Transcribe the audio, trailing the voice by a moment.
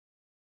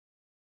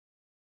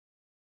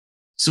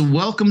So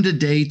welcome to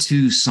day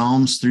 2,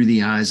 Psalms Through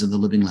the Eyes of the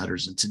Living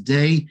Letters. And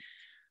today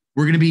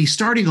we're going to be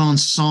starting on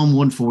Psalm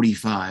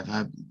 145.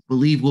 I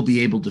believe we'll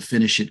be able to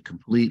finish it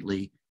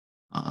completely,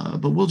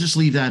 but we'll just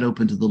leave that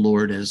open to the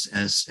Lord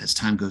as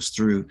time goes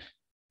through.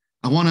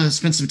 I want to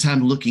spend some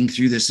time looking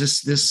through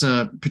this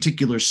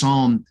particular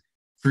psalm.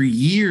 For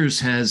years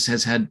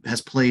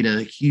has played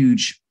a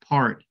huge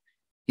part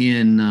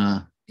in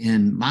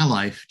my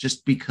life,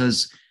 just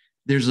because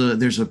there's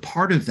a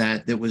part of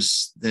that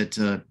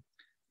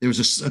there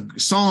was a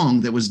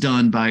song that was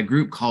done by a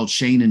group called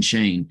Shane and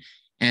Shane,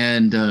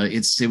 and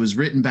it was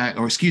written back,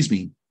 or excuse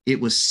me,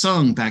 it was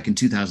sung back in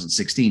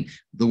 2016.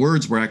 The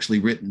words were actually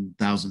written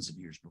thousands of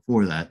years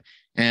before that,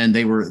 and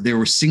they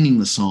were singing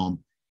the psalm.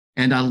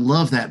 And I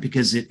love that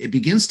because it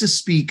begins to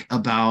speak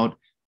about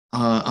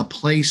a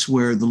place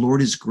where the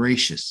Lord is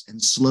gracious and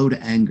slow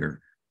to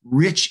anger,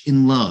 rich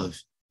in love.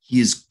 He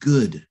is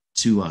good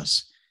to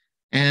us.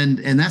 And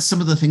that's some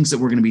of the things that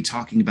we're going to be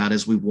talking about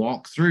as we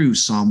walk through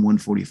Psalm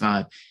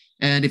 145.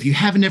 And if you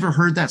haven't ever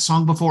heard that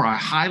song before, I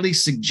highly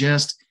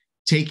suggest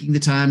taking the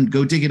time,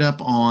 go dig it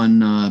up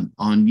on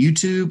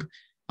YouTube.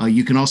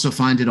 You can also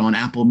find it on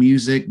Apple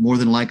Music. More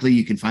than likely,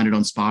 you can find it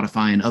on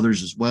Spotify and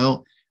others as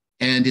well.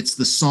 And it's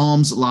the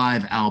Psalms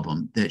Live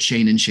album that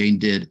Shane and Shane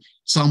did,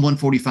 Psalm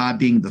 145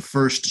 being the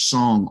first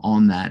song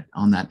on that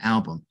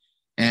album.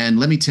 And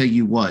let me tell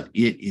you what,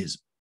 it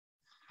is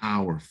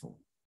powerful.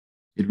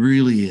 It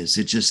really is.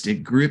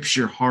 It grips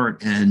your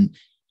heart and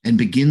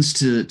begins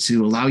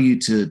to allow you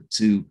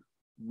to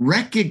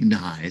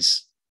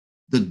recognize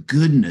the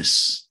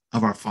goodness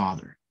of our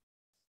Father.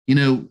 You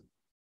know,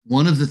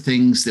 one of the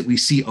things that we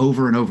see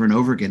over and over and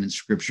over again in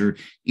Scripture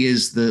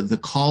is the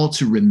call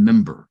to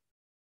remember.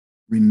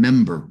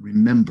 Remember.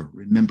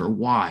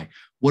 Why?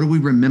 What are we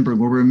remembering?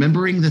 We're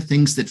remembering the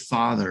things that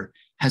Father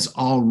has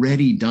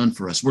already done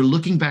for us. We're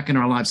looking back in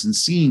our lives and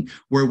seeing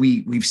where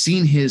we've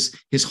seen his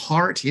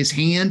heart, his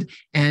hand,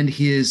 and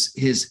his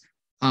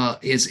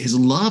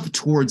love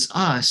towards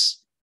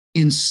us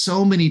in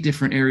so many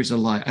different areas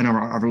of life and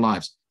our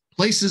lives.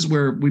 Places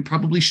where we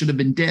probably should have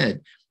been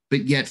dead,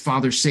 but yet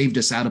Father saved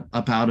us up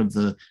out of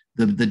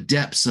the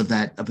depths of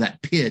that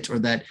pit, or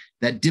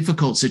that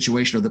difficult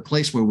situation, or the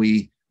place where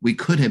we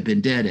could have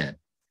been dead at.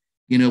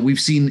 You know, we've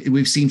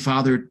seen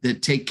Father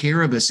that take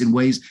care of us in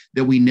ways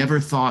that we never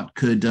thought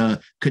could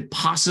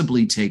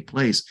possibly take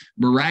place.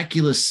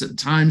 Miraculous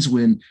times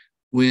when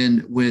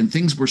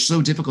things were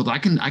so difficult. I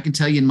can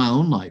tell you in my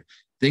own life,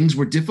 things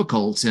were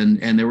difficult,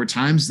 and there were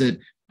times that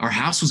our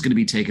house was going to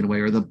be taken away,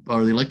 or the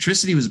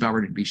electricity was about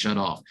ready to be shut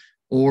off,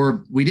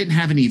 or we didn't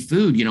have any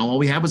food. You know, all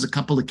we had was a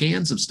couple of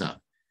cans of stuff.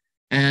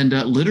 And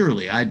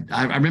literally, I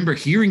remember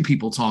hearing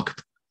people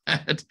talk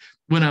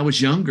when I was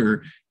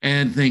younger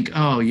and think,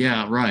 oh,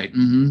 yeah, right.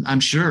 I'm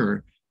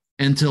sure,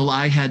 until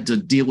I had to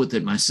deal with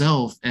it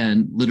myself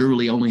and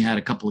literally only had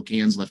a couple of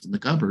cans left in the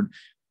cupboard.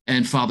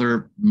 And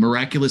Father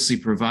miraculously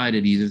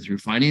provided, either through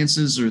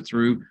finances or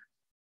through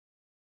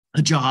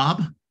a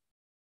job,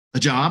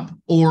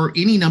 or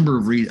any number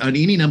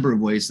of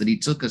ways that he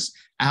took us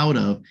out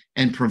of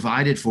and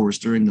provided for us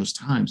during those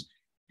times.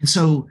 And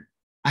so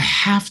I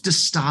have to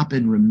stop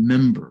and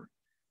remember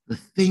the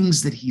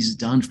things that he's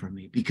done for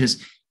me,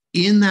 because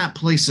in that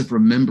place of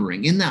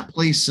remembering, in that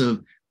place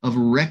of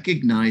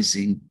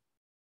recognizing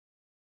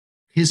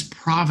his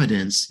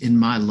providence in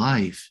my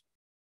life,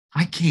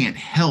 I can't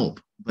help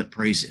but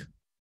praise him.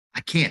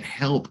 I can't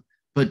help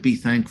but be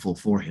thankful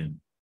for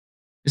him.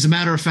 As a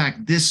matter of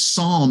fact, this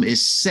psalm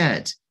is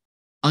set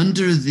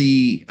under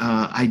the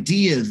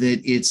idea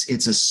that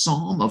it's a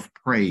psalm of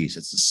praise.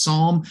 It's a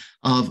psalm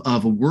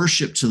of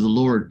worship to the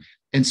Lord.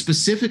 And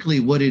specifically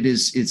what it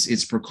is,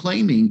 it's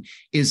proclaiming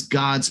is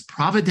God's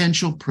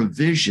providential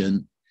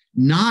provision,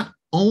 not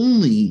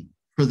only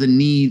for the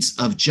needs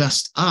of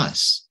just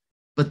us,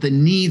 but the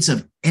needs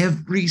of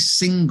every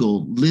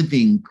single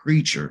living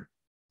creature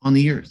on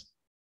the earth.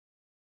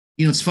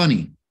 You know, it's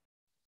funny.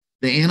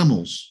 The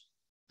animals,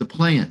 the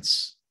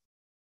plants,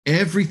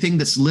 everything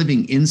that's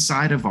living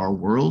inside of our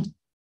world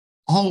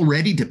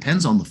already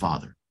depends on the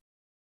Father.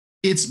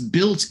 It's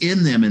built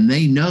in them, and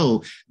they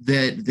know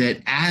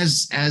that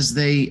as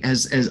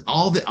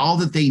all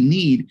that they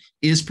need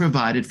is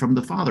provided from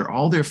the Father.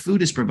 All their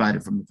food is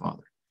provided from the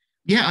Father.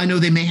 Yeah, I know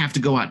they may have to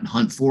go out and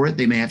hunt for it.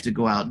 They may have to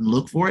go out and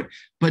look for it,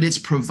 but it's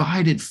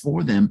provided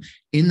for them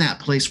in that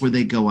place where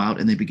they go out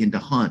and they begin to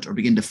hunt, or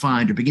begin to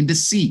find, or begin to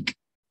seek.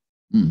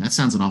 That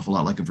sounds an awful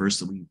lot like a verse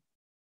that we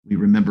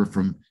remember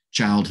from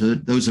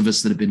childhood. Those of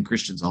us that have been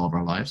Christians all of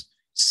our lives: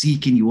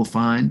 seek and you will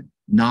find,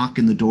 knock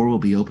and the door will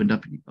be opened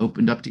up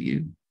to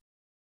you.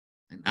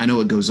 And I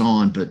know it goes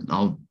on, but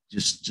I'll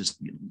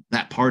just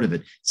that part of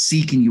it,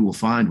 seek and you will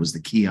find, was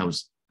the key I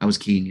was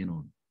keying in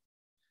on.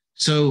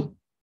 So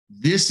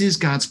this is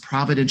God's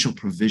providential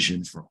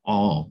provision for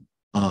all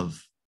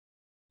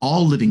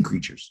living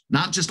creatures,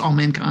 not just all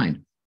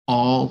mankind,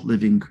 all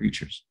living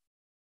creatures.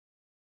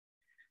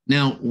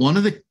 Now, one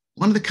of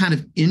the kind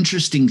of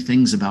interesting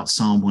things about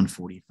Psalm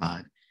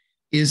 145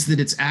 is that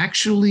it's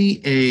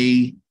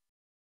actually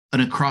an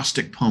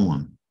acrostic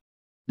poem.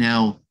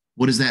 Now,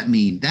 What does that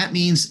mean? That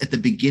means at the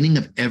beginning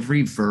of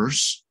every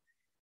verse,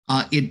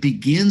 it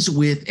begins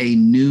with a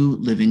new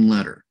living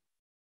letter.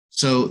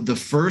 So the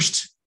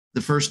first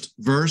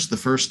verse, the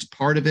first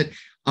part of it,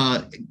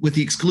 with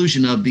the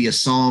exclusion of a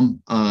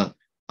psalm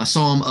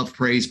of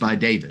praise by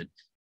David,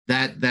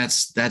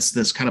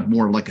 that's kind of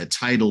more like a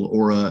title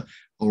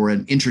or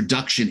an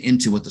introduction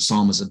into what the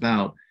psalm is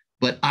about.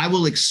 But I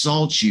will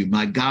exalt you,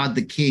 my God,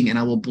 the King, and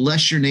I will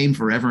bless your name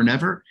forever and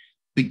ever,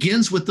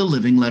 begins with the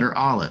living letter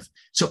Aleph.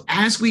 So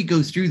as we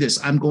go through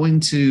this, I'm going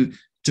to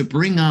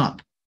bring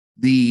up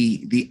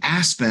the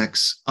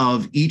aspects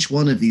of each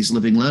one of these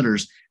living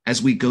letters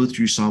as we go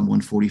through Psalm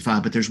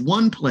 145. But there's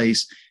one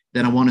place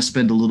that I want to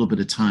spend a little bit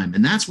of time,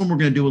 and that's when we're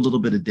going to do a little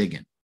bit of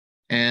digging.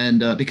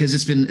 And because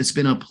it's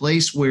been a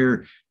place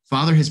where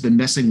Father has been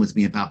messing with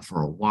me about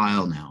for a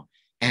while now.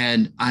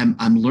 And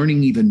I'm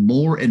learning even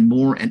more and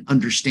more and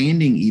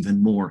understanding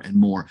even more and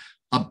more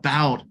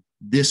about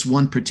this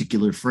one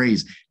particular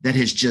phrase that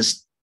has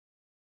just,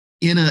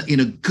 in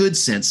a good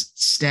sense,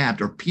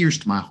 stabbed or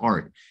pierced my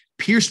heart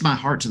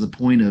to the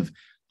point of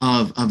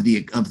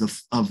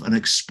an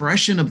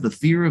expression of the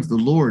fear of the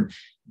Lord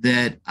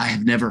that I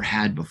have never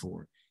had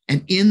before.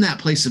 And in that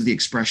place of the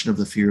expression of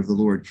the fear of the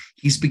Lord,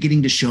 he's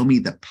beginning to show me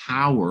the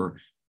power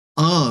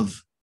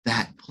of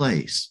that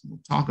place. We'll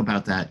talk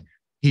about that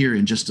here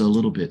in just a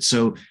little bit.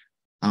 So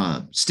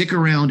stick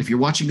around. If you're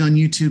watching on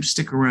YouTube,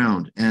 stick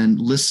around and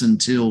listen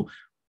till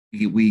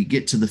we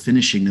get to the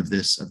finishing of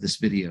this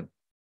video.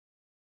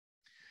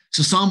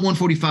 So Psalm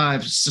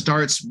 145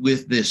 starts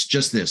with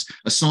just this,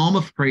 a psalm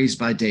of praise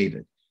by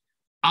David.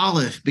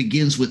 Aleph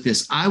begins with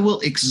this: I will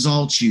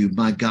exalt you,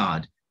 my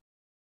God,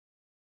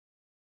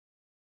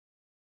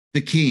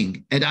 the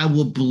King, and I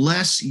will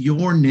bless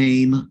your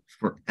name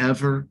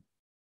forever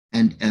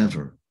and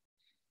ever.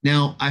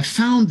 Now, I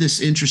found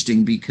this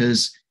interesting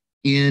because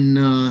in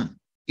a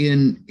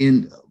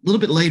little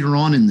bit later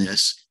on in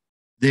this,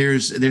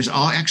 there's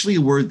actually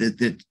a word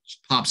that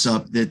pops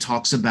up that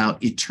talks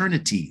about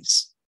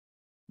eternities.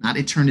 Not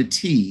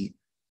eternity,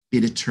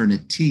 but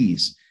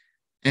eternities.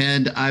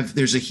 And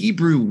there's a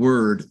Hebrew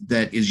word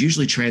that is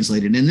usually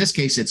translated. In this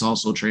case, it's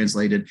also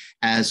translated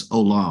as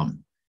olam.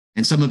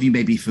 And some of you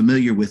may be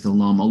familiar with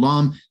olam.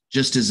 Olam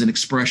just is an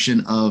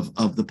expression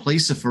of the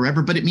place of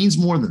forever, but it means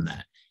more than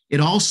that. It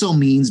also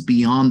means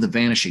beyond the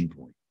vanishing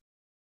point.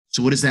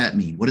 So what does that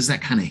mean? What does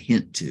that kind of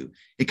hint to?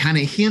 It kind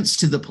of hints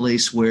to the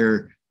place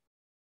where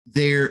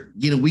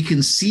we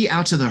can see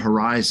out to the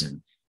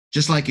horizon.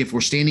 Just like if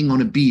we're standing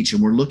on a beach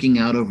and we're looking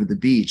out over the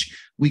beach,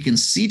 we can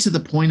see to the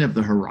point of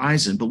the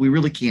horizon, but we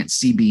really can't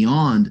see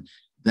beyond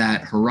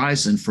that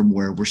horizon from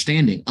where we're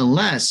standing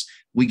unless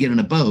we get in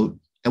a boat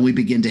and we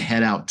begin to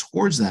head out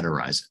towards that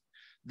horizon.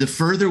 The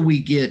further we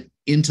get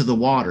into the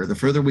water, the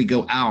further we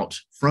go out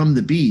from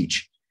the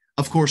beach,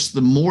 of course,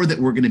 the more that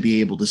we're going to be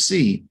able to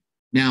see.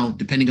 Now,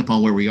 depending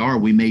upon where we are,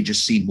 we may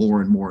just see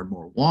more and more and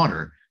more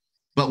water,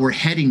 but we're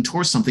heading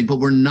towards something, but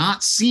we're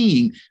not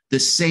seeing the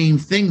same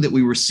thing that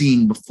we were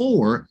seeing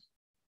before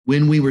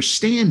when we were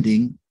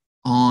standing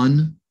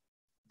on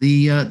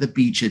the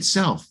beach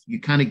itself. You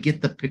kind of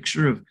get the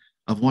picture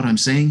of what I'm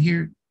saying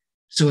here.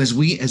 So as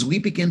we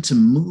begin to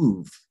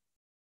move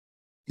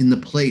in the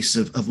place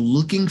of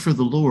looking for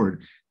the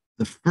Lord,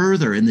 the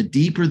further and the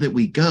deeper that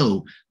we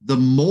go, the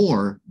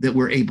more that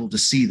we're able to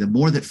see, the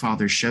more that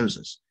Father shows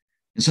us.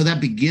 And so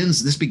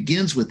this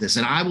begins with this,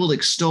 and I will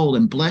extol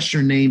and bless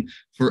your name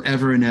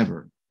forever and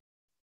ever.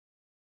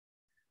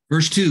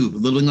 Verse 2, the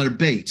living letter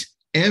Beit,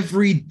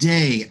 every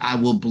day I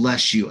will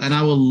bless you, and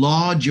I will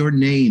laud your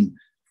name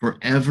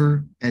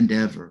forever and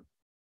ever.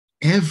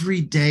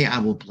 Every day I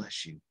will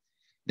bless you.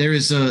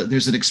 There's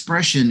an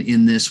expression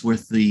in this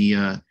with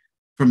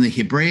from the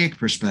Hebraic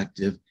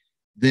perspective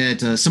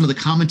that some of the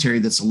commentary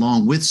that's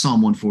along with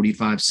Psalm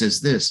 145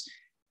 says this,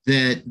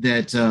 that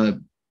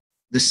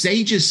the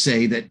sages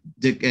say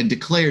and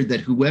declared that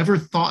whoever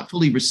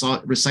thoughtfully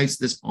recites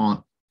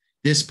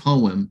this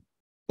poem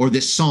or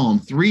this psalm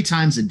 3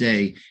 times a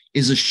day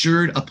is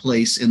assured a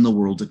place in the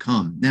world to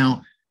come.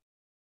 Now,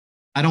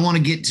 I don't want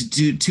to get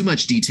to too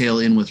much detail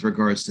in with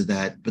regards to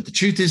that, but the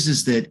truth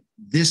is that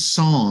this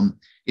psalm,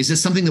 is it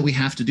something that we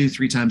have to do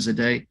 3 times a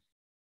day?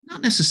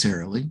 Not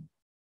necessarily,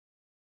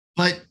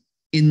 but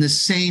in the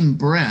same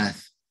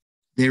breath,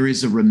 there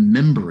is a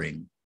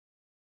remembering.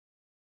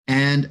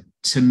 And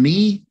to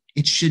me,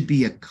 it should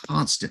be a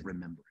constant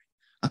remembering,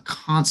 a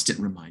constant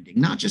reminding,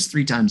 not just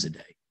 3 times a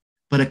day,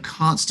 but a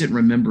constant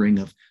remembering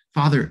of,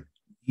 Father,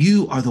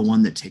 you are the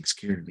one that takes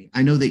care of me.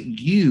 I know that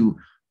you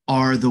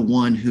are the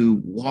one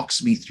who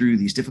walks me through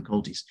these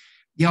difficulties.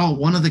 Y'all,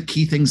 one of the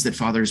key things that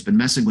Father has been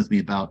messing with me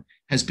about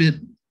has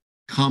been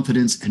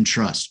confidence and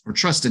trust, or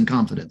trust and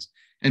confidence.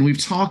 And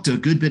we've talked a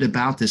good bit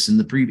about this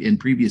in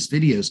previous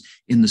videos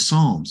in the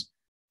Psalms.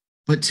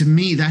 But to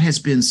me, that has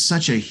been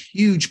such a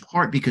huge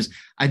part because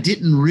I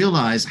didn't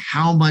realize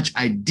how much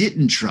I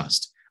didn't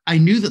trust. I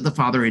knew that the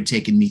Father had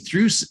taken me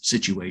through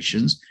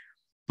situations,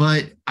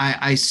 but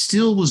I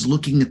still was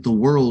looking at the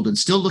world and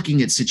still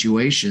looking at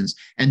situations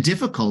and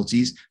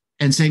difficulties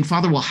and saying,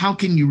 Father, well, how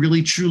can you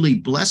really truly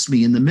bless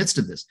me in the midst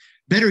of this?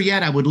 Better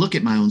yet, I would look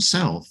at my own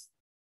self.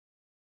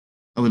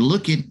 I would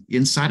look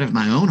inside of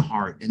my own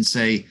heart and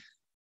say,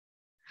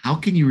 how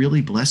can you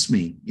really bless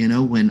me?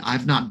 When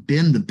I've not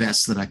been the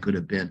best that I could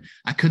have been.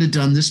 I could have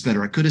done this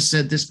better. I could have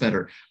said this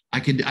better. I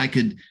could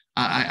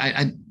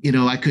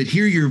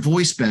hear your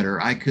voice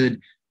better. I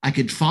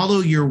could follow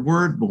your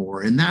word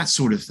more, and that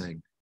sort of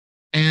thing.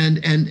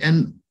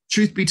 And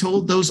truth be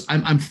told,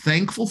 I'm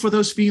thankful for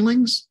those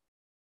feelings,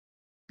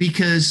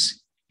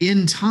 because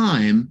in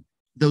time,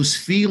 those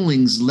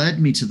feelings led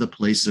me to the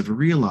place of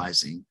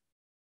realizing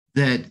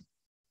that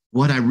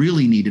what I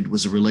really needed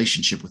was a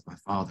relationship with my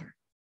Father.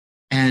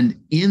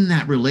 And in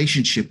that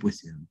relationship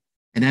with him,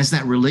 and as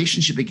that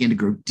relationship began to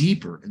grow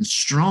deeper and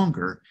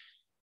stronger,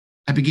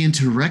 I began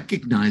to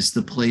recognize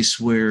the place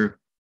where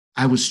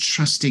I was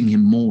trusting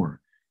him more,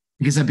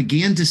 because I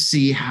began to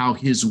see how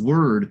his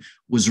word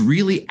was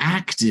really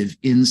active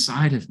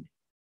inside of me.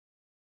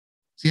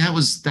 See, that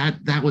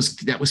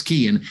was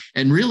key.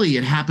 And really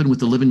it happened with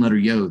the living letter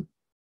Yod.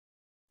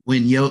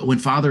 When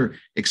Father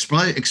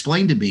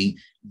explained to me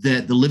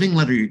that the living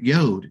letter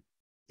Yod,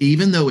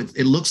 even though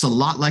it looks a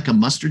lot like a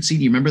mustard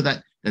seed, you remember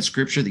that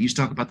scripture that used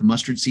to talk about the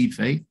mustard seed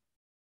faith?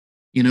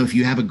 If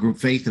you have a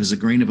faith as a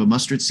grain of a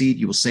mustard seed,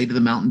 you will say to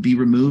the mountain, be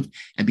removed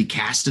and be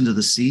cast into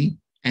the sea,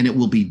 and it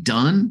will be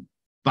done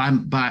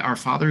by our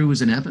Father who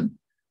is in heaven.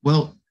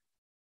 Well,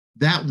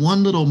 that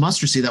one little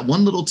mustard seed, that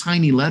one little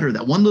tiny letter,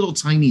 that one little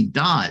tiny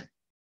dot,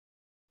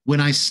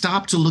 when I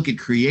stopped to look at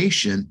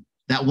creation,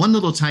 that one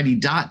little tiny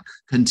dot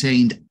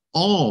contained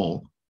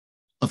all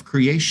of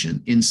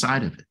creation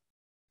inside of it.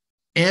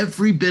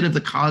 Every bit of the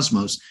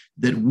cosmos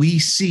that we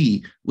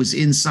see was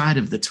inside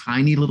of the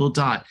tiny little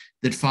dot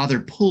that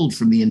Father pulled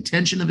from the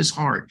intention of his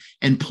heart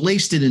and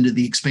placed it into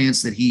the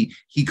expanse that he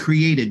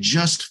created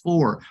just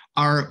for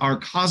our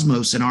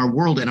cosmos and our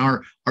world and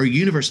our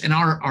universe and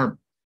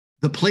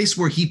the place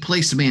where he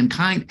placed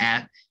mankind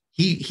at.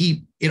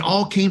 It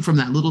all came from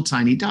that little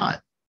tiny dot.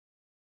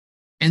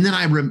 And then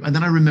I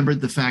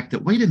remembered the fact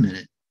that, wait a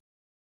minute,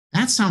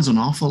 that sounds an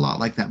awful lot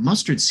like that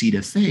mustard seed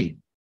of faith.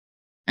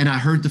 And I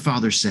heard the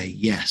Father say,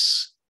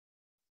 yes,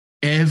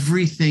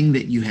 everything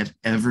that you have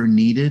ever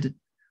needed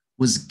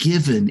was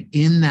given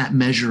in that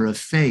measure of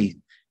faith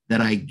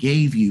that I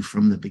gave you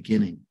from the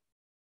beginning.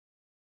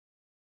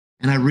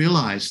 And I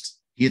realized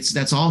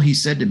that's all he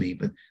said to me.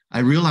 But I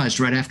realized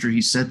right after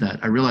he said that,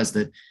 I realized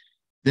that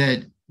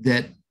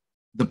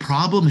the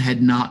problem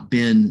had not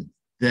been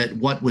that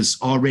what was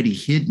already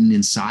hidden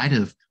inside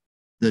of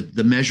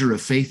the measure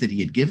of faith that he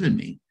had given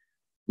me.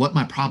 What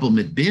my problem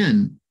had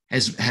been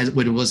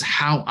was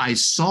how I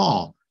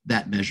saw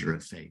that measure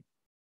of faith.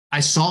 I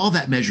saw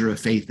that measure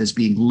of faith as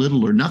being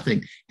little or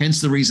nothing,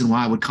 hence the reason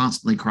why I would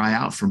constantly cry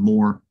out for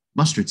more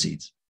mustard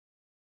seeds.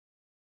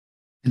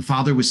 And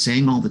Father was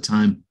saying all the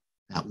time,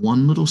 that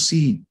one little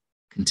seed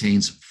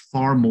contains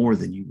far more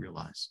than you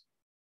realize.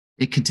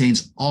 It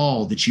contains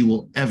all that you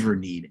will ever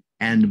need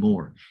and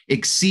more,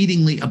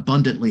 exceedingly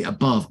abundantly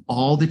above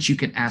all that you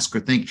can ask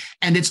or think.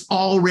 And it's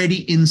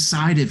already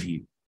inside of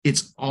you.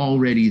 It's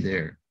already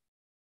there.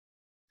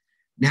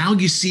 Now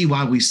you see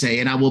why we say,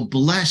 and I will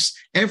bless,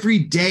 every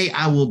day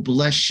I will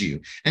bless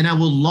you, and I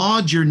will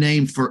laud your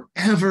name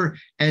forever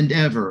and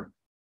ever.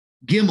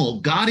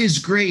 Gimel, God is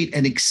great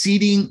and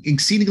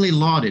exceedingly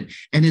lauded,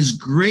 and his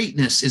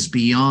greatness is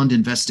beyond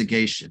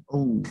investigation.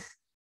 Oh,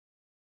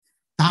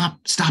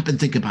 stop and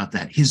think about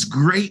that. His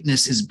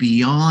greatness is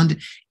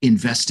beyond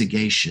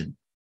investigation.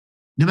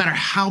 No matter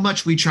how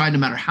much we try, no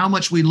matter how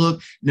much we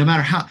look, no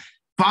matter how,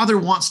 Father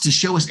wants to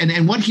show us,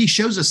 and what he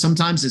shows us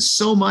sometimes is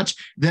so much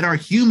that our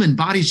human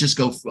bodies just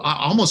go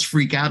almost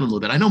freak out a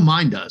little bit. I know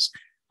mine does.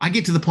 I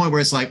get to the point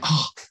where it's like,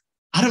 oh,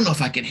 I don't know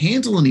if I can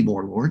handle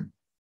anymore, Lord.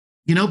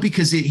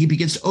 Because he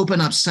begins to open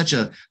up such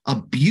a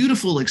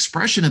beautiful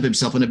expression of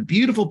himself and a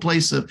beautiful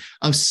place of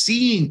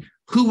seeing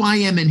who I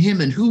am in him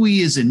and who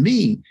he is in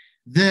me,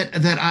 that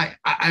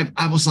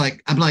I was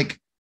like, I'm like,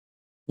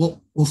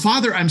 well,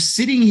 Father, I'm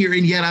sitting here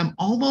and yet I'm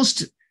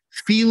almost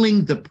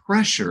feeling the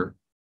pressure.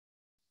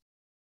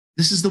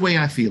 This is the way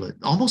I feel it,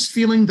 almost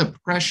feeling the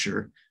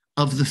pressure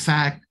of the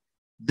fact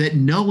that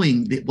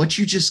knowing that what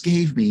you just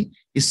gave me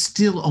is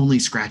still only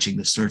scratching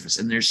the surface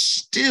and there's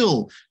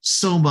still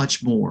so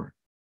much more.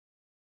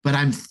 But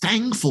I'm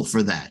thankful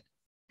for that,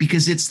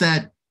 because it's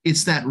that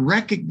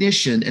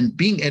recognition and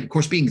of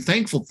course, being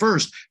thankful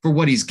first for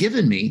what he's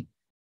given me,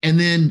 and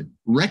then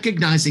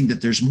recognizing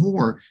that there's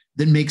more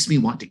that makes me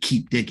want to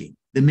keep digging,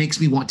 that makes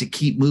me want to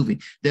keep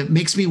moving, that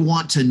makes me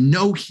want to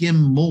know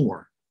him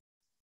more.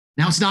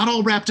 Now, it's not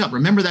all wrapped up.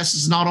 Remember, this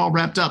is not all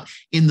wrapped up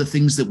in the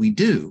things that we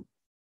do.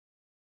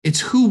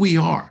 It's who we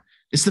are.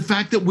 It's the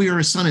fact that we are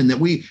a son and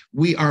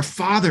that our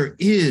Father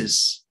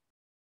is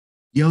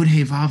Yod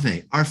He Vav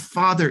He. Our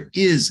Father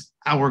is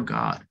our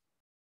God.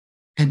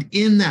 And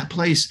in that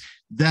place,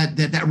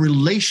 that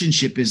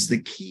relationship is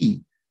the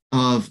key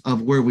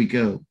of where we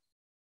go.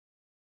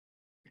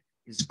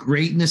 His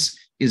greatness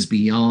is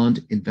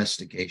beyond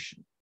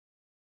investigation.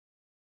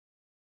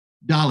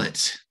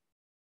 Dalet.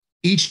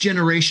 Each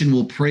generation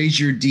will praise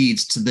your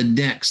deeds to the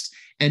next,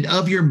 and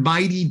of your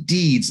mighty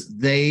deeds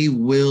they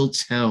will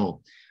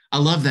tell. I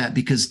love that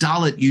because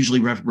Dalet usually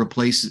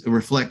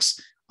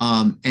reflects,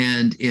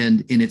 and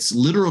in its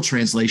literal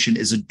translation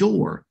is a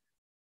door.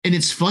 And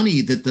it's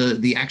funny that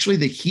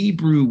the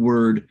Hebrew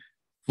word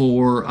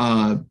for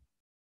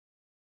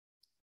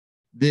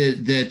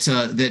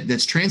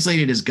that's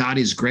translated as God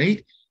is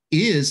great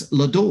is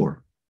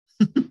lador.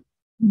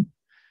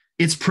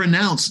 It's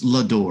pronounced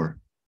lador.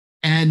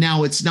 And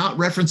now it's not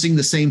referencing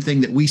the same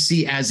thing that we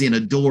see as in a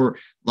door,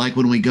 like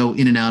when we go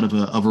in and out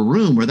of a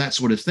room or that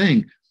sort of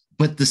thing.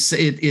 But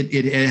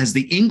it has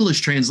the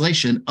English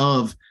translation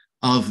of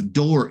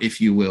door,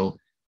 if you will,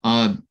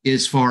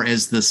 as far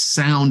as the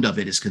sound of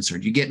it is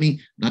concerned. You get me?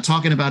 I'm not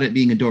talking about it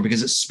being a door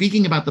because it's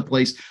speaking about the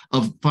place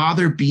of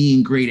Father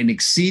being great and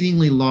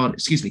exceedingly laud.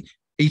 Excuse me,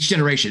 each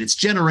generation. It's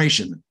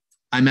generation.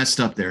 I messed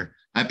up there.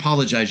 I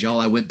apologize,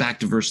 y'all. I went back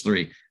to verse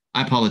 3.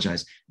 I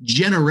apologize.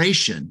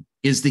 Generation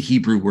is the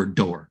Hebrew word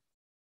door.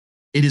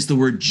 It is the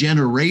word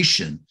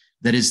generation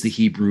that is the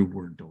Hebrew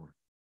word door.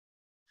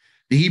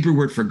 The Hebrew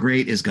word for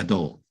great is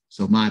gadol.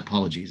 So my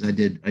apologies. I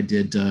got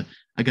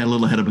a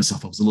little ahead of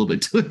myself. I was a little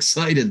bit too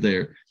excited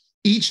there.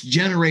 Each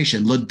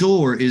generation,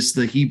 lador is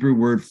the Hebrew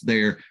word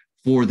there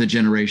for the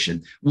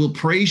generation, will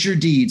praise your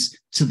deeds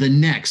to the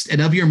next,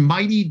 and of your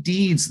mighty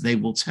deeds they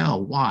will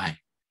tell. Why?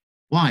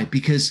 Why?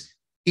 Because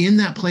in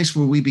that place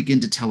where we begin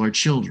to tell our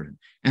children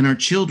and our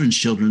children's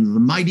children the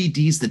mighty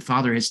deeds that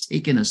Father has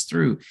taken us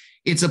through,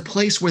 it's a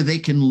place where they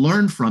can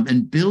learn from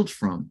and build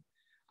from.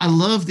 I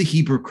love the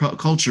Hebrew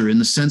culture in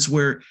the sense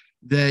where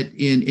that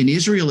in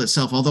Israel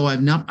itself, although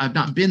I've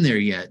not been there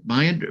yet,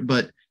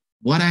 but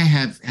what I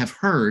have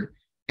heard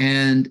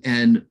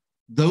and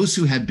those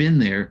who have been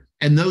there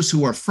and those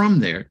who are from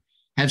there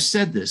have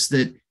said this,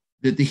 that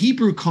the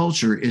Hebrew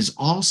culture is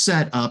all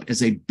set up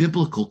as a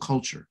biblical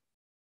culture.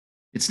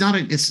 It's not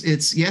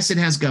it's yes, it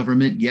has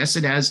government. Yes,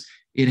 it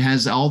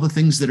has all the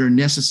things that are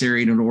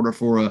necessary in order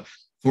for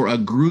a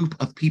group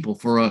of people,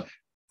 for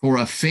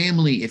a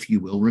family, if you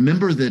will.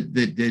 Remember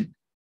that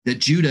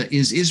Judah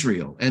is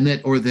Israel, and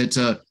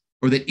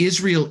that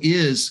Israel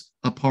is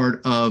a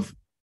part of.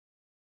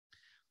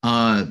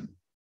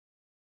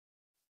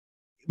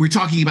 We're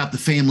talking about the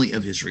family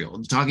of Israel.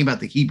 I'm talking about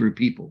the Hebrew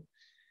people,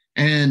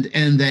 and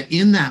that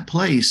in that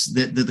place,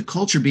 that the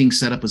culture being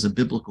set up as a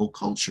biblical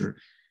culture,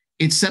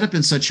 it's set up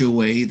in such a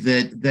way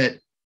that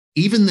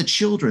even the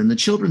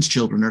children's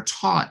children are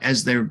taught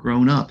as they're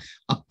grown up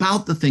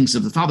about the things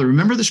of the Father.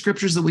 Remember the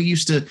scriptures that we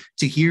used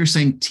to hear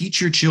saying,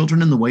 teach your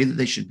children in the way that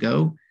they should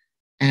go,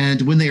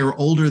 and when they are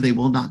older, they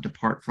will not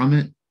depart from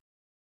it.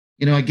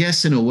 You know, I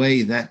guess in a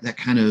way that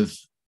kind of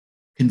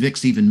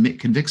convicts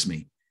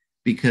me,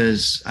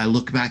 because I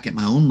look back at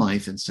my own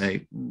life and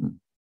say,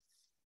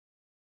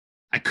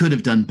 I could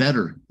have done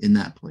better in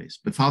that place.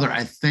 But Father,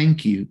 I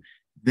thank you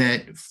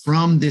that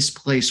from this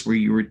place where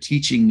you are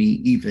teaching me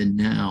even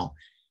now,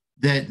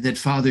 that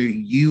Father,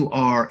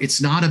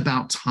 it's not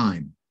about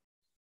time,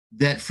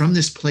 that from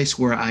this place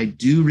where I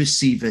do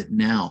receive it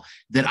now,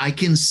 that I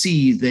can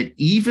see that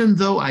even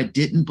though I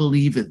didn't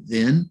believe it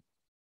then,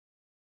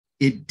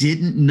 it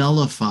didn't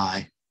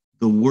nullify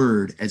the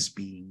word as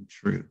being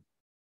true.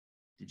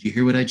 Did you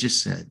hear what I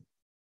just said?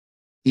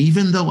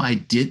 Even though I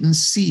didn't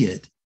see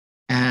it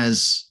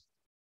as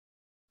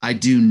I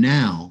do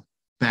now,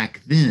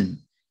 back then,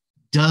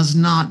 does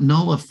not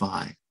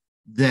nullify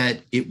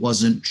that it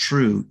wasn't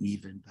true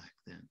even back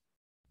then.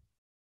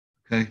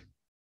 Okay.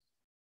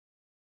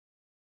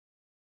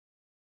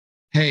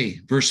 Hey,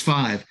 verse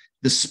 5,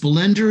 the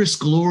splendorous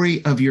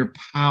glory of your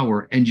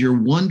power and your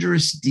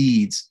wondrous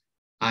deeds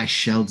I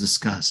shall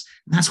discuss.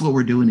 And that's what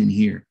we're doing in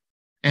here.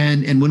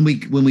 And when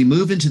we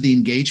move into the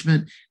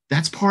engagement,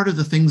 that's part of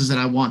the things that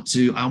I want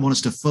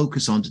us to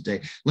focus on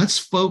today. Let's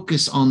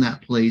focus on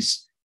that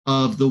place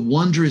of the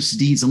wondrous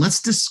deeds, and let's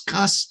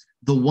discuss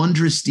the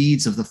wondrous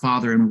deeds of the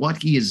Father and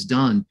what he has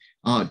done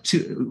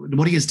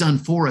what he has done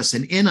for us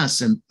and in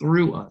us and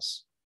through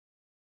us.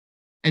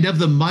 And of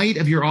the might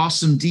of your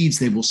awesome deeds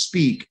they will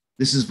speak.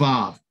 This is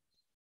Vav.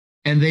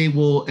 And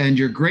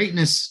your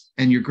greatness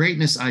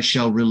I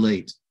shall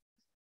relate.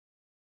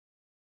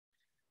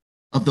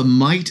 Of the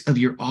might of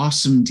your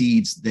awesome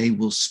deeds they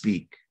will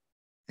speak,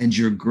 and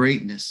your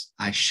greatness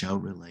I shall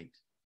relate.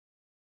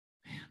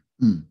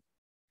 Man.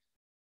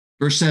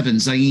 Verse 7,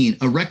 Zayin,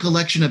 a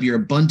recollection of your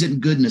abundant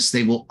goodness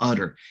they will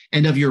utter,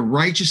 and of your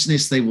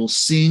righteousness they will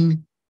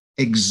sing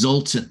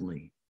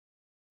exultantly.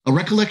 A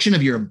recollection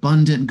of your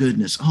abundant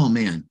goodness. Oh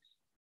man,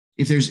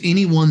 if there's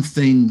any one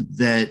thing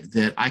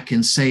that I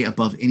can say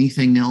above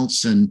anything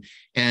else, and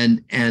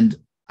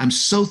I'm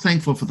so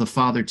thankful for the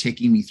Father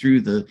taking me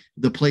through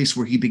the place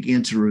where he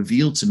began to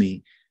reveal to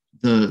me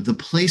the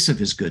place of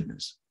his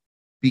goodness.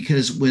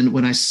 Because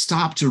when I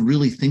stop to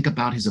really think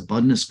about his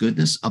abundant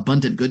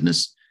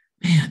goodness,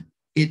 man,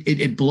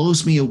 it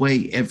blows me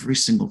away every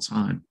single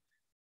time.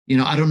 You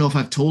know, I don't know if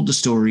I've told the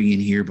story in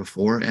here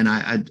before, and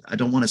I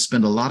don't want to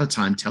spend a lot of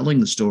time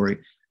telling the story,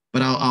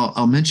 but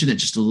I'll mention it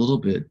just a little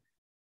bit.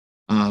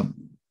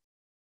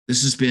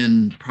 This has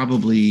been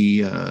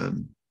probably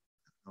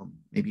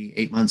maybe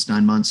 8 months,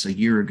 9 months, a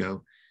year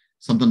ago,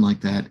 something like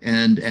that.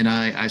 And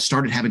I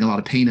started having a lot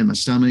of pain in my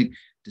stomach,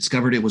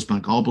 discovered it was my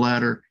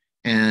gallbladder,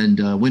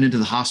 and went into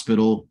the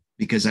hospital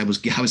because I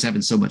was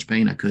having so much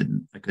pain I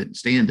couldn't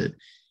stand it,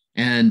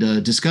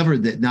 and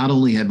discovered that not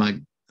only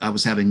I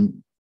was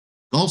having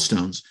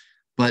gallstones,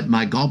 but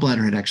my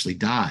gallbladder had actually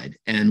died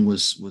and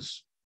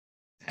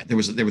there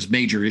was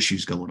major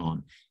issues going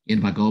on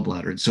in my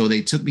gallbladder. And so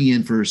they took me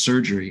in for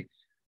surgery.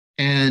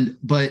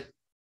 But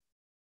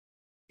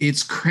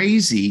it's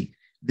crazy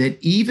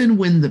that even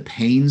when the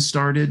pain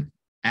started,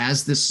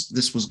 as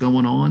this was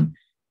going on,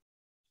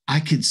 I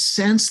could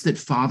sense that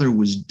Father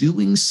was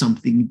doing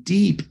something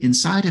deep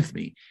inside of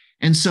me.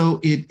 And so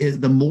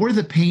the more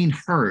the pain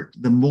hurt,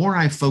 the more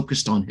I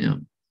focused on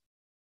him.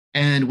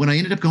 And when I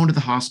ended up going to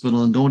the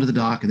hospital and going to the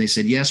doc, and they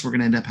said, yes, we're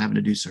going to end up having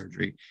to do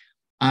surgery,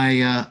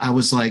 I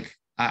was like,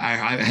 I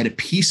had a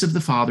piece of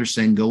the Father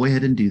saying, go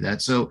ahead and do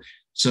that.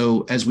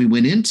 So as we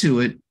went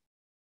into it,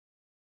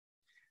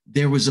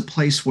 there was a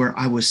place where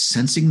I was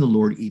sensing the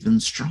Lord even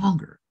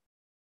stronger.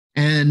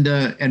 And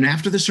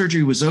after the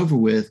surgery was over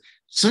with,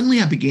 suddenly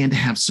I began to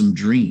have some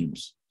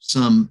dreams,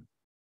 some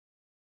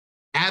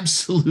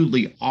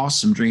absolutely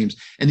awesome dreams.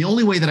 And the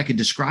only way that I could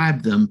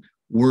describe them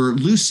were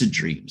lucid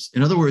dreams.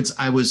 In other words,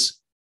 I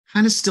was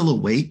kind of still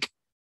awake,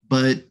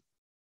 but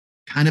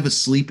kind of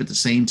asleep at the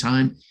same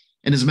time.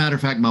 And as a matter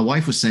of fact, my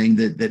wife was saying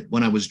that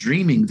when I was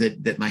dreaming,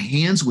 that my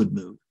hands would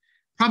move.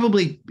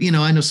 Probably,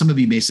 I know some of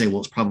you may say,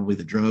 well, it's probably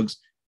the drugs.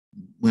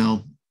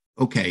 Well,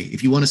 okay,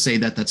 if you want to say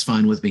that, that's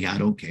fine with me. I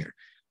don't care.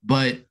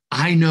 But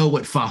I know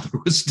what Father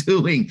was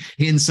doing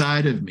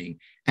inside of me.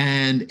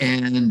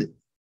 And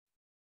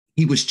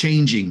he was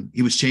changing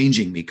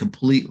me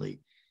completely.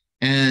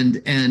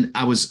 And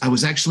I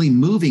was actually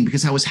moving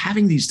because I was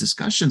having these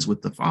discussions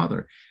with the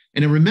Father.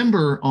 And I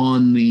remember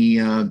on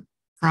the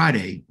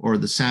Friday or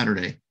the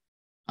Saturday,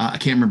 I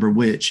can't remember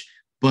which,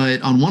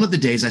 but on one of the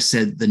days I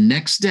said the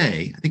next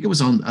day, I think it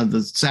was on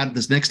the Saturday,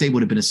 this next day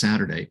would have been a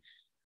Saturday.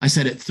 I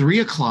said at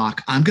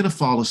 3:00, I'm going to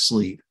fall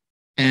asleep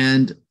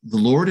and the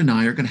Lord and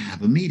I are going to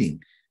have a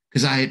meeting.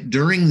 Because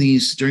during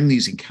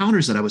these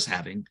encounters that I was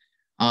having,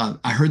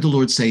 I heard the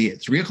Lord say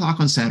at 3:00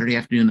 on Saturday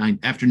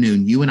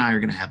afternoon, you and I are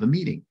going to have a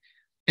meeting.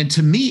 And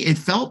to me, it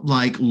felt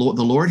like the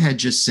Lord had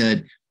just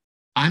said,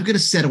 I'm going to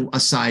set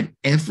aside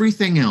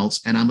everything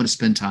else and I'm going to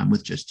spend time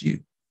with just you.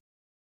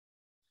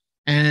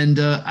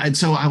 And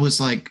so I was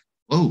like,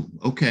 oh,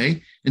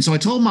 okay. And so I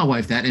told my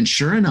wife that, and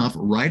sure enough,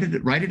 right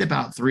at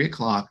about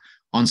 3:00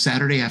 on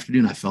Saturday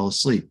afternoon, I fell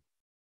asleep.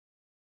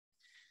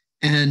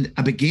 And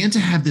I began to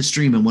have this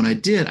dream. And when I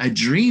did, I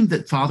dreamed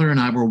that Father and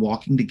I were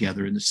walking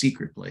together in the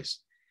secret place.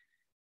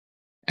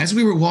 As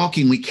we were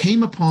walking, we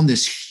came upon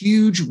this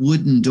huge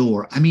wooden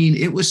door. I mean,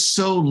 it was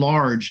so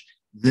large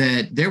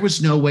that there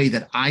was no way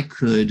that I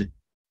could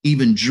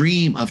even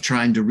dream of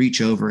trying to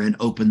reach over and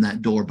open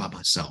that door by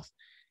myself.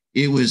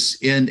 It was,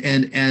 and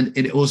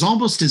it was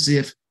almost as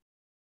if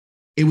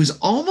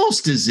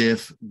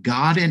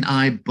God and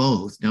I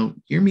both, now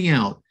hear me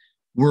out,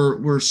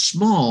 were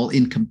small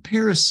in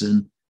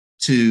comparison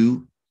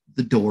to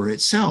the door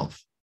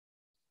itself.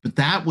 But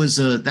that was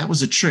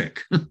a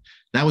trick.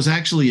 That was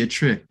actually a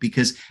trick,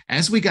 because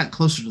as we got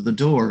closer to the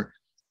door,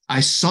 I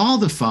saw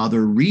the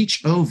Father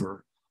reach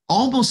over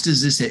almost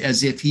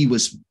as if he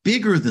was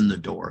bigger than the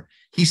door.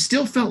 He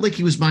still felt like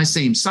he was my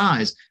same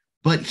size,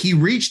 but he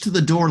reached to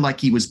the door like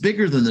he was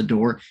bigger than the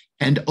door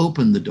and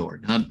opened the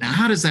door. Now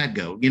how does that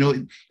go?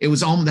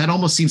 That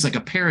almost seems like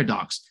a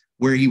paradox,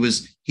 where he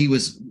was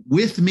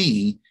with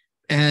me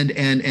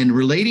and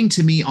relating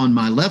to me on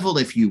my level,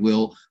 if you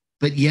will,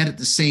 but yet at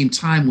the same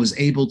time was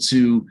able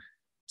to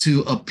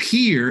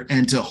appear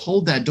and to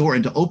hold that door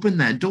and to open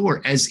that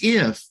door as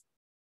if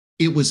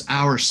it was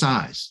our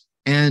size.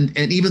 And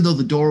even though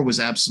the door was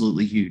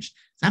absolutely huge.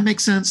 Does that make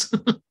sense?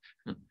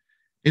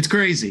 It's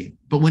crazy.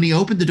 But when he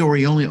opened the door,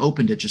 he only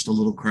opened it just a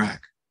little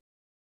crack.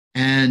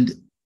 And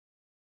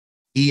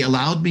he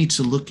allowed me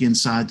to look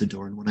inside the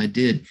door. And when I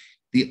did,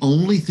 the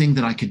only thing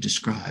that I could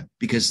describe,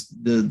 because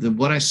the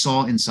what I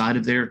saw inside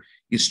of there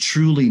is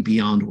truly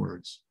beyond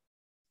words.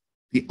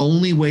 The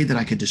only way that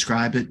I could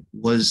describe it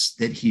was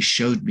that he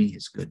showed me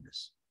his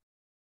goodness.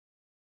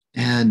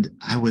 And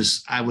I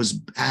was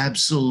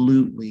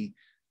absolutely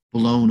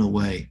blown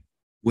away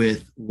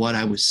with what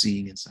I was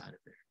seeing inside of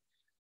there.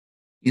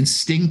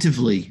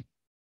 Instinctively,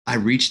 I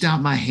reached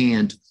out my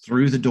hand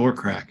through the door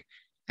crack,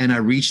 and I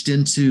reached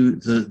into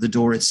the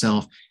door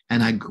itself,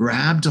 and I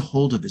grabbed a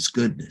hold of his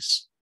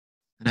goodness.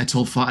 And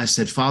I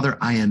said, Father,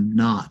 I am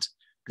not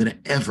going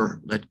to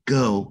ever let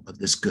go of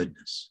this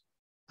goodness.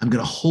 I'm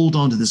going to hold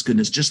on to this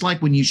goodness, just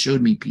like when you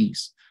showed me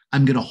peace.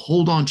 I'm going to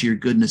hold on to your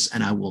goodness,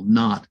 and I will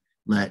not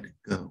let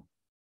go.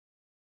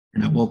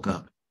 And I woke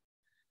up,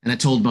 and I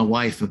told my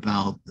wife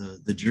about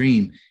the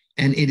dream,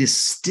 and it is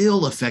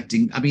still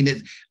affecting. I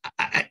mean,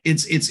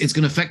 it's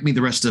going to affect me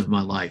the rest of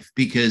my life,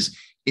 because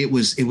it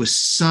was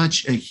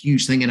such a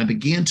huge thing, and I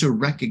began to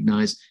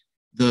recognize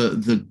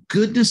the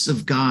goodness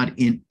of God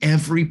in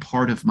every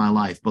part of my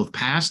life, both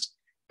past,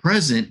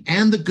 present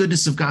and the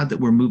goodness of God that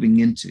we're moving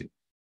into.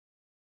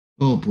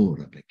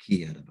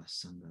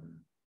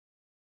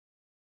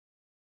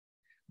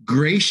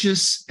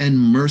 Gracious and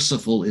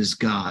merciful is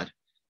God,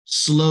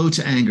 slow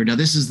to anger. Now,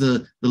 this is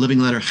the living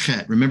letter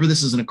Chet. Remember,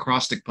 this is an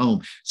acrostic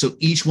poem. So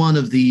each one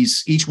of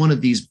these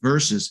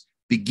verses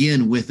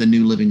begin with a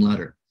new living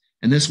letter.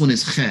 And this one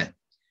is Chet.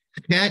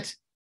 Chet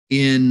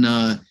in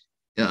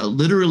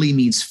literally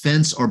means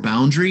fence or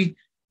boundary,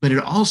 but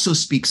it also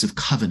speaks of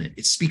covenant.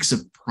 It speaks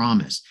of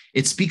promise.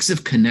 It speaks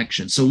of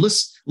connection. So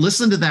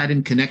listen to that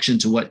in connection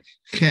to what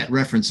Chet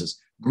references.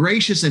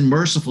 Gracious and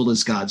merciful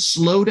is God,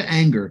 slow to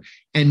anger,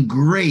 and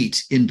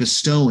great in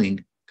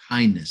bestowing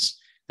kindness.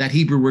 That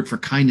Hebrew word for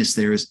kindness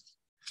there is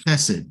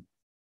chesed.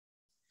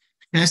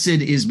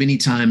 Chesed is many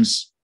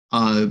times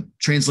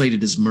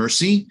translated as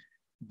mercy,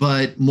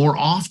 but more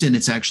often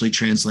it's actually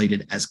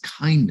translated as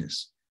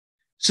kindness.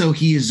 So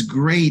he is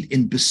great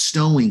in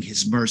bestowing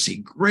his mercy,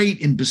 great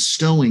in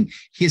bestowing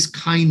his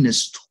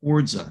kindness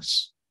towards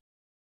us.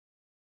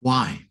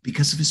 Why?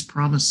 Because of his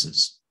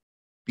promises,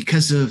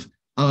 because of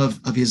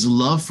his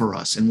love for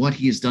us and what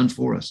he has done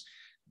for us.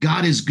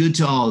 God is good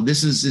to all.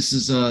 This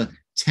is a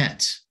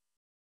Tet,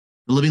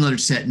 the living letter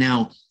Tet.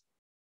 Now,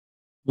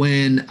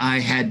 when I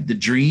had the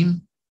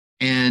dream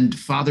and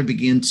Father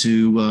began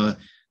to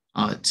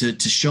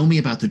show me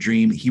about the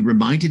dream, he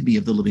reminded me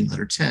of the living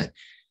letter Tet.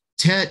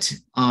 Tet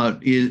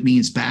it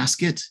means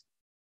basket,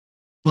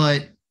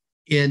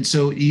 and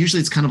so usually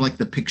it's kind of like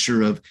the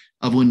picture of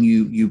when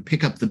you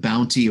pick up the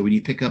bounty or when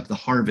you pick up the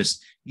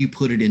harvest, you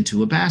put it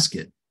into a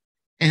basket,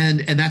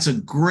 and that's a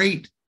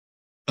great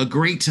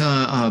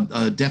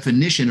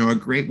definition or a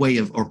great way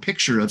of or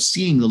picture of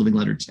seeing the living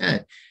letter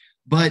Tet.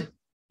 But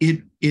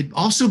it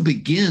also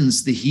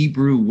begins the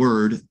Hebrew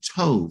word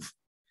tov.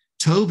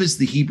 Tov is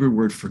the Hebrew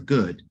word for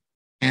good,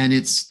 and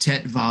it's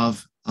Tet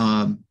Vav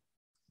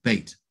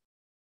Beit.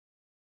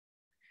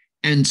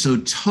 And so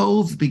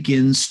Tov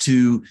begins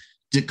to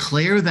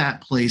declare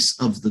that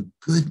place of the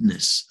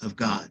goodness of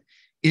God.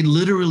 It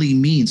literally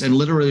means and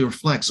literally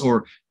reflects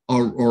or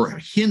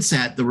hints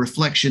at the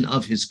reflection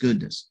of his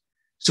goodness.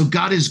 So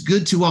God is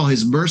good to all.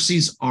 His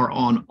mercies are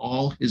on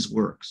all his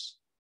works.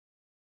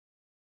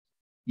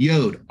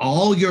 Yod,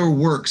 all your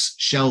works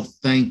shall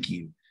thank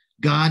you.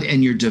 God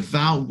and your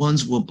devout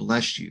ones will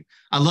bless you.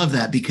 I love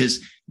that because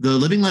the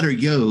living letter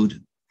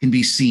Yod can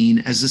be seen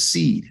as a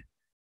seed.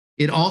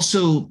 It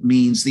also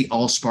means the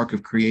allspark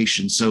of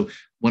creation. So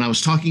when I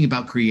was talking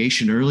about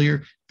creation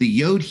earlier, the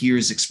Yod here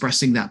is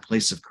expressing that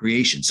place of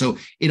creation. So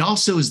it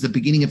also is the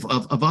beginning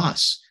of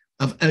us,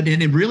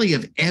 and really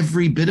of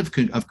every bit of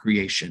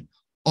creation.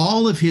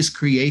 All of his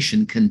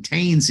creation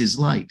contains his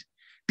light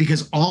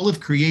because all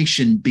of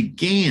creation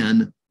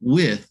began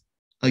with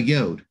a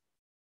Yod.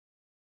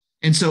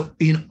 And so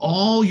in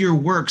all your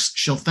works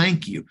shall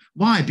thank you.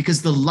 Why?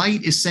 Because the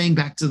light is saying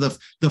back to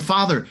the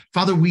Father,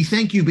 Father, we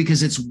thank you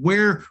because it's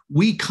where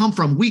we come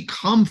from. We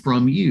come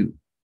from you.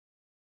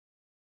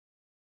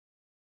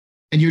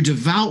 And your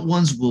devout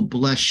ones will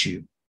bless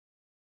you.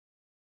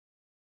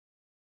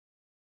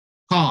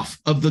 Kaf,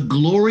 of the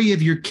glory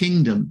of your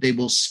kingdom they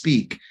will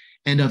speak,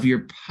 and of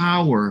your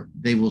power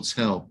they will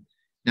tell.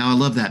 Now I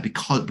love that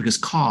because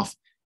Kaf,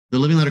 the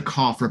living letter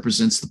Kaf,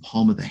 represents the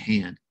palm of the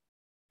hand.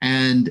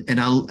 And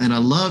I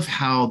love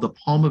how the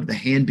palm of the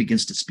hand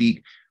begins to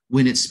speak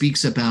when it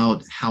speaks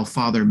about how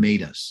Father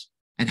made us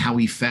and how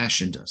he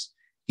fashioned us.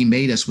 He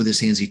made us with his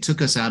hands. He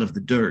took us out of the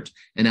dirt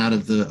and out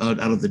of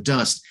the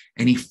dust,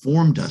 and he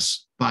formed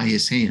us by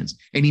his hands.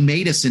 And he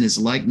made us in his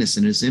likeness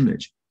and his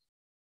image.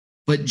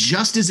 But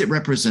just as it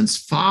represents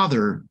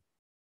Father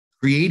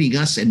creating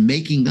us and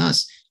making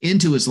us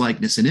into his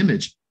likeness and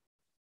image,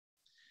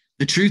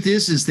 the truth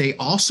is they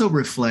also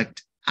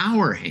reflect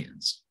our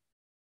hands.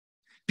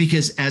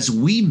 Because as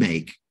we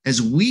make,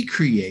 as we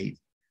create,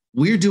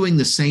 we're doing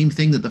the same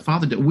thing that the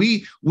Father did.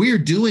 We're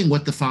doing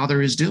what the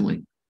Father is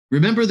doing.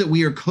 Remember that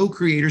we are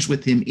co-creators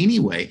with him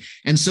anyway.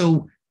 And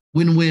so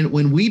when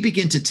we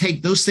begin to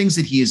take those things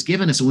that he has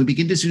given us and we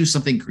begin to do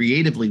something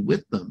creatively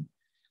with them,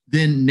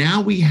 then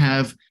now we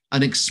have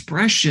an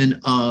expression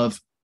of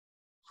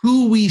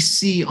who we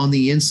see on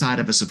the inside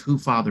of us, of who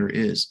Father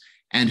is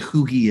and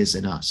who he is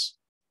in us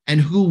and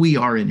who we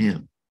are in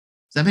him.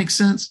 Does that make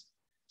sense?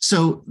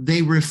 So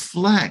they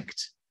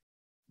reflect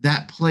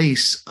that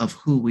place of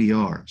who we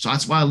are. So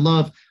that's why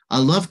I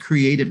love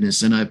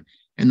creativeness. And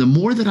the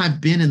more that I've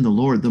been in the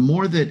Lord, the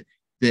more that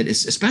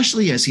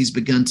especially as he's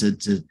begun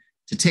to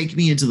take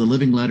me into the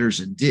living letters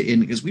and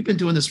because we've been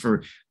doing this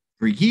for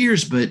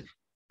years, but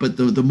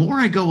the more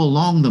I go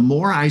along, the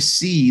more I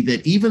see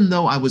that even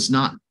though I was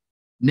not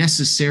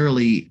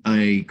necessarily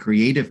a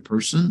creative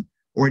person,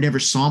 or I never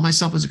saw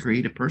myself as a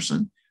creative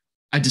person,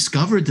 I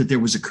discovered that there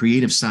was a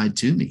creative side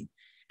to me.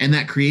 And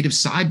that creative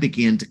side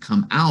began to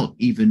come out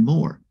even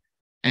more.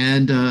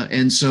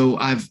 And so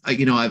I've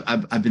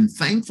been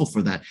thankful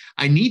for that.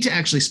 I need to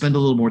actually spend a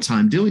little more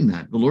time doing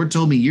that. The Lord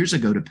told me years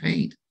ago to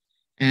paint.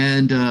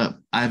 And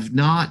I'm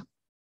not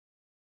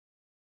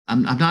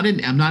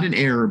in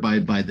error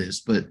by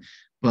this, but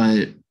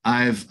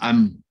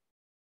I'm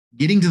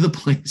getting to the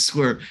place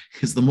where,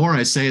 because the more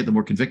I say it, the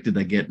more convicted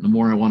I get, and the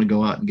more I want to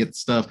go out and get the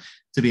stuff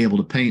to be able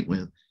to paint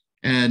with.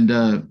 And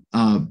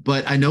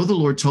but I know the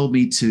Lord told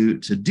me to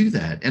do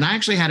that. And I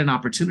actually had an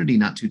opportunity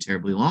not too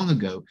terribly long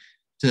ago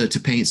to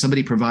paint.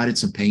 Somebody provided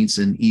some paints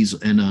and easel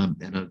and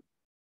a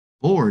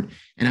board,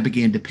 and I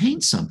began to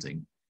paint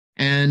something.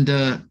 And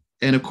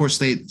of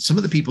course, some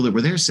of the people that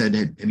were there said,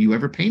 "Have you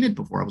ever painted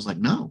before?" I was like,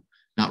 "No,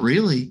 not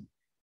really,"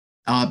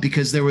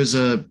 because there was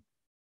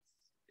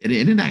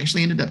it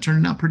actually ended up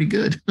turning out pretty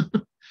good.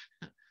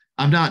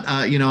 I'm not,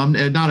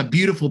 I'm not a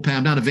beautiful,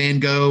 I'm not a Van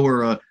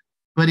Gogh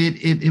but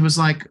it was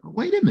like,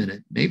 wait a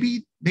minute,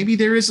 maybe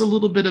there is a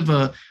little bit of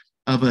a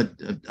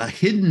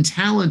hidden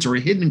talent or a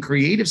hidden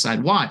creative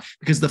side. Why?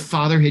 Because the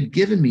Father had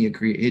given me a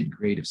hidden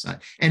creative side.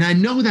 And I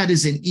know that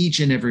is in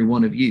each and every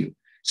one of you.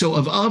 So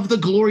of the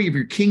glory of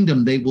your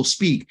kingdom, they will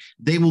speak,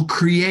 they will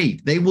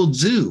create, they will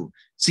do.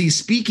 See,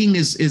 speaking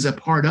is a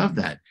part of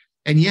that.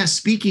 And yes,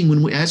 speaking,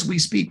 as we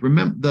speak,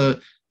 remember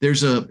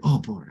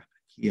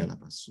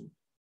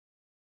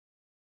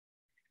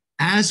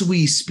as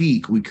we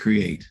speak, we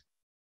create.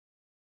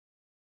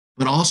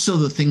 But also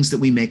the things that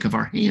we make of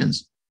our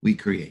hands, we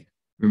create.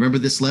 Remember,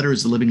 this letter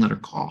is the living letter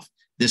Qaf.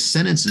 This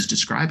sentence is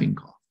describing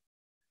Qaf.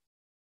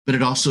 But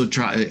it also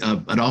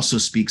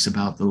speaks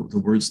about the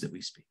words that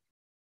we speak.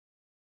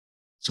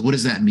 So what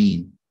does that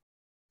mean?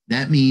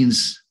 That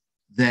means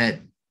that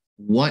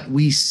what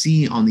we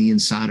see on the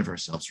inside of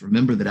ourselves,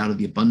 remember that out of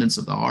the abundance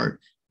of the heart,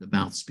 the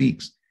mouth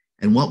speaks.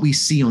 And what we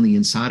see on the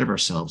inside of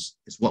ourselves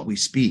is what we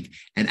speak.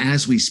 And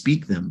as we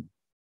speak them,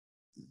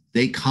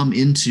 they come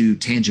into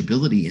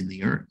tangibility in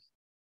the earth.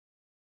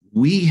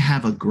 We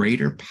have a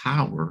greater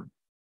power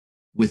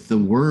with the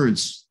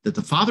words that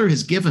the Father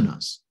has given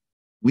us.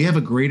 We have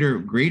a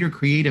greater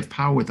creative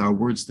power with our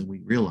words than we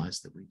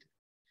realize that we do.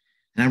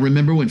 And I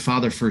remember when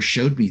Father first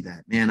showed me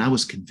that, man, I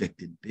was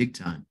convicted big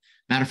time.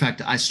 Matter of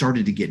fact, I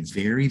started to get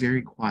very,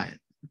 very quiet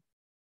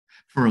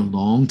for a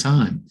long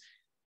time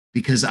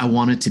because I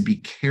wanted to be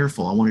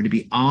careful. I wanted to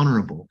be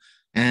honorable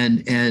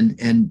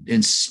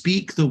and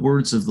speak the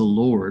words of the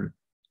Lord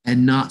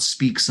and not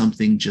speak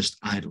something just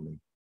idly.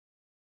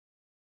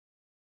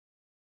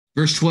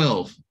 Verse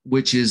 12,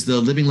 which is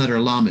the living letter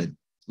Lamed.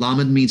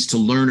 Lamed means to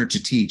learn or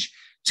to teach,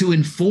 to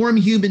inform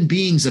human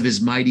beings of his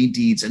mighty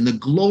deeds and the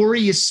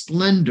glorious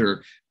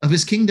splendor of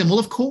his kingdom. Well,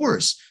 of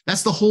course,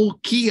 that's the whole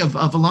key of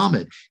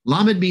Lamed.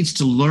 Lamed means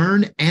to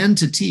learn and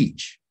to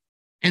teach.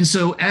 And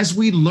so as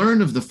we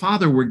learn of the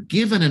Father, we're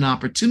given an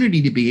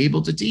opportunity to be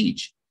able to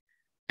teach.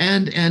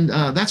 And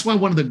that's why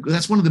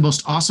that's one of the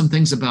most awesome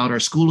things about our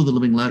School of the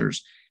Living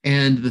Letters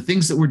and the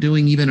things that we're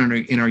doing even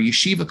in our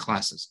yeshiva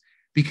classes.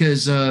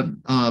 Because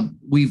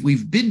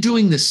we've been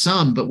doing this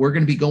some, but we're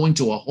going to be going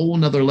to a whole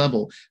nother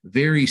level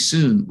very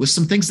soon with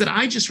some things that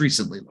I just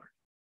recently learned.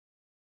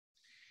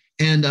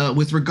 And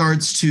with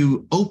regards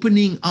to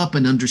opening up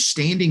an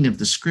understanding of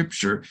the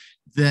scripture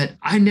that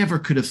I never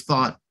could have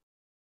thought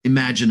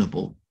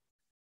imaginable.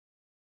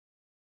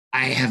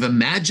 I have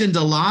imagined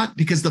a lot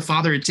because the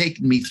Father had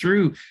taken me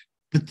through,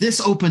 but this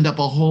opened up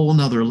a whole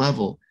nother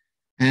level.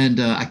 And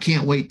I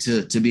can't wait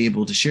to be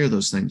able to share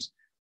those things.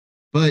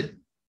 But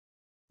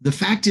the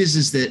fact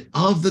is that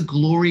of the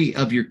glory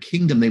of your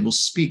kingdom, they will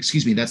speak.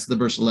 That's the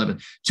verse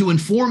 11. To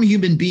inform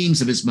human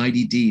beings of his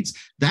mighty deeds.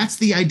 That's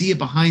the idea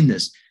behind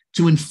this.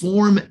 To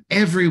inform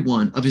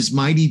everyone of his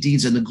mighty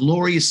deeds and the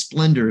glorious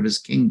splendor of his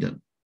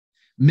kingdom.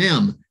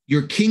 Mem,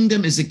 your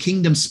kingdom is a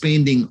kingdom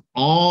spanning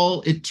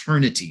all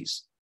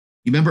eternities.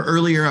 You remember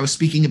earlier I was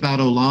speaking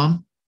about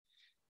Olam?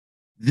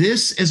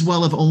 This, as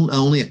well as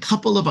only a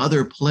couple of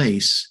other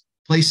places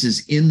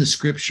in the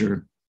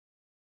scripture,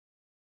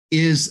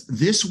 is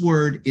this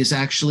word is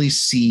actually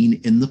seen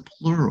in the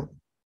plural.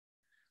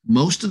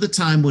 Most of the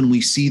time when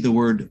we see the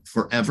word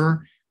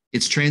forever,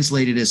 it's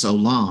translated as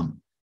olam.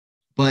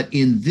 But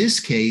in this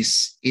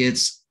case,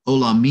 it's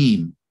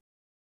olamim.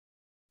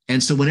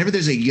 And so whenever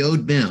there's a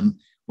yod mem,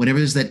 whenever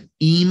there's that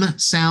im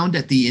sound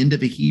at the end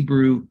of a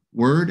Hebrew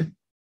word,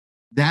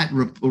 that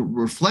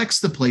reflects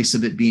the place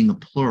of it being a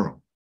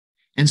plural.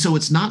 And so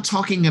it's not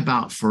talking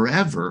about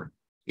forever,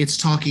 it's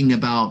talking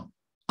about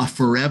a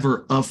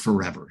forever of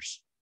forevers.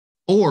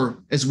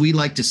 Or, as we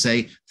like to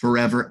say,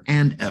 forever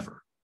and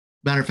ever.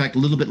 Matter of fact, a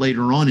little bit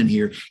later on in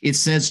here, it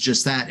says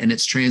just that, and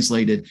it's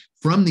translated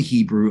from the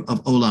Hebrew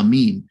of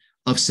olamim,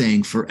 of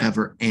saying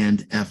forever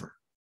and ever.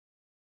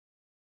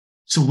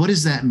 So what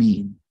does that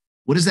mean?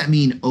 What does that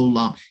mean,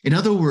 olam? In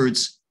other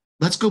words,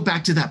 let's go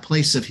back to that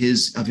place of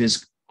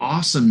his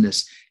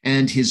awesomeness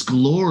and his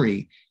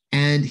glory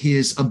and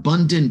his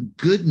abundant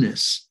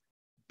goodness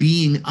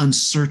being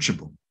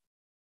unsearchable.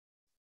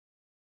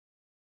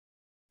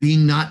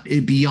 Being not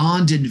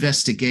beyond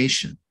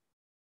investigation.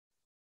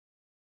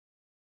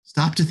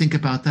 Stop to think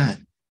about that.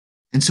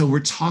 And so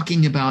we're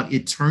talking about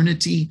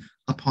eternity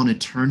upon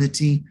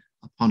eternity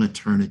upon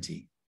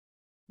eternity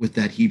with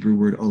that Hebrew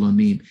word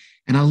olamim.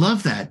 And I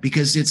love that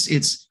because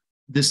it's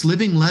this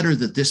living letter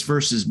that this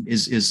verse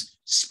is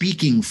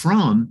speaking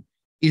from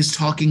is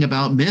talking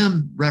about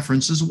mem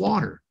references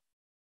water.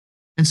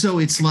 And so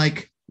it's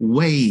like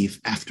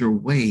wave after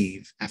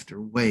wave after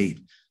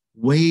wave,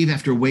 wave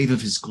after wave of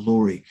his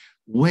glory,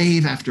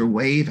 wave after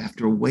wave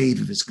after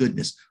wave of his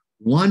goodness.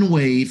 One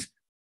wave,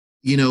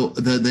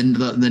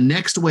 the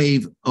next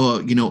wave,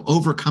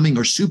 overcoming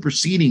or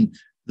superseding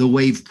the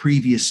wave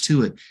previous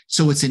to it.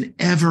 So it's an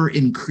ever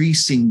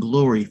increasing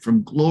glory,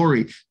 from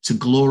glory to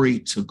glory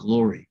to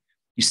glory.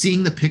 You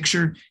seeing the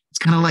picture? It's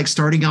kind of like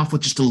starting off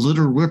with just a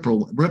little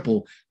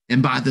ripple.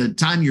 And by the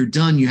time you're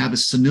done, you have a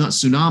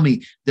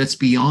tsunami that's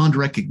beyond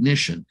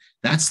recognition.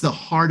 That's the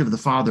heart of the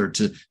Father,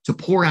 to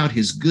pour out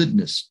his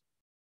goodness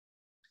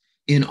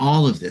in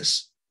all of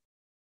this.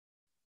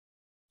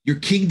 Your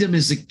kingdom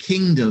is a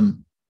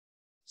kingdom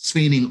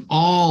spanning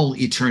all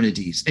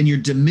eternities, and your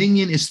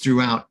dominion is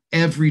throughout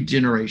every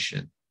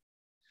generation.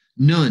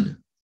 None.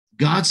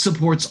 God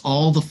supports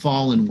all the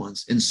fallen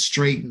ones and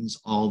straightens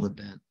all the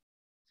bent.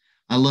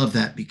 I love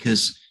that,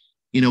 because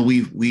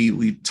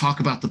we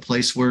talk about the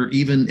place where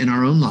even in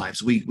our own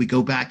lives, we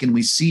go back and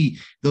we see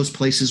those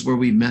places where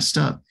we messed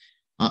up.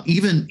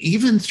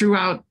 Even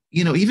throughout,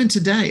 even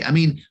today. I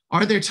mean,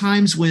 are there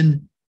times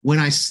when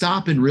I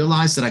stop and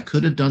realize that I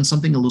could have done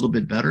something a little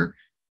bit better,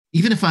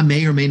 even if I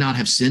may or may not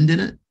have sinned in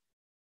it?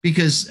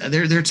 Because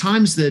there are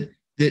times that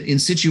in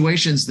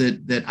situations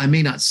that I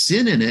may not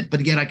sin in it,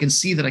 but yet I can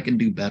see that I can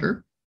do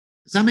better.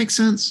 Does that make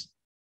sense?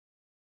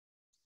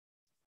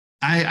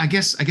 I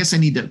guess I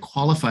need to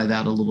qualify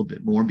that a little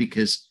bit more,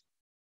 because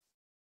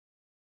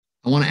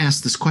I want to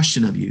ask this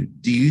question of you.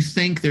 Do you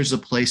think there's a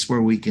place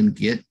where we can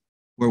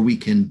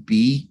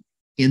be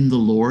in the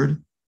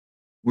Lord,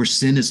 where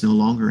sin is no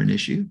longer an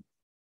issue?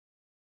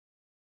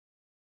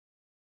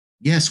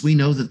 Yes, we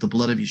know that the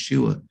blood of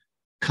Yeshua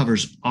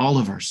covers all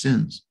of our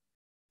sins,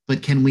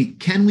 but can we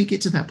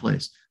get to that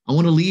place? I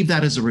want to leave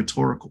that as a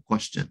rhetorical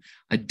question.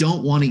 I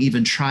don't want to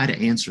even try to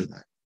answer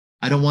that.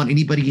 I don't want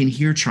anybody in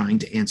here trying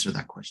to answer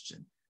that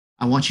question.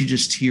 I want you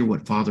just to hear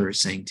what Father is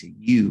saying to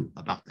you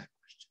about that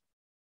question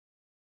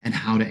and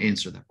how to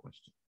answer that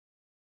question.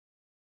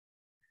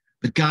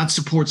 But God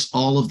supports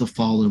all of the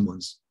fallen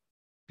ones,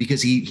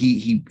 because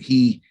he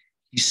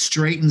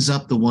straightens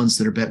up the ones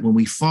that are bad. When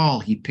we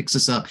fall, he picks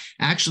us up.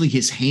 Actually,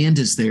 his hand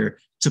is there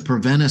to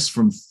prevent us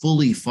from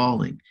fully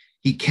falling.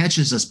 He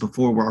catches us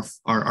before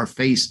our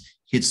face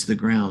hits the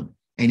ground,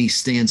 and he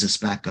stands us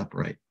back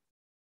upright.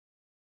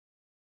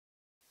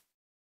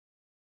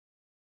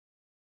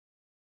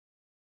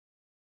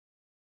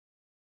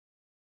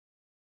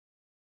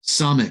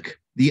 Samech,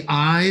 the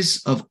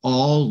eyes of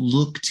all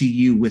look to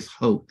you with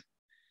hope,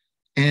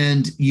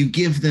 and you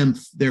give them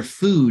their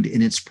food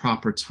in its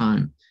proper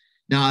time.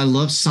 Now, I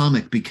love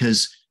Samech,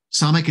 because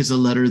Samech is a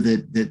letter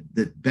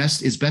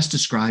that is best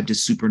described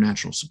as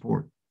supernatural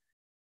support.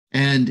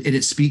 And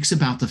it speaks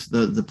about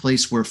the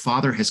place where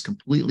Father has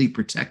completely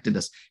protected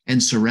us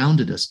and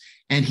surrounded us,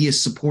 and he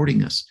is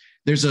supporting us.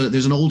 There's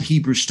an old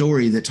Hebrew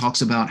story that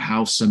talks about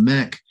how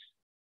Samech,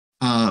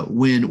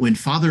 when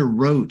Father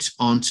wrote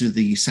onto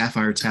the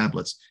sapphire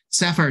tablets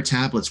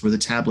were the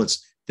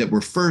tablets that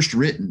were first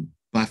written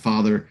by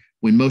Father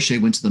when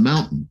Moshe went to the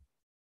mountain.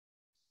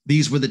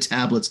 These were the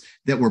tablets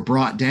that were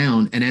brought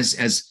down, and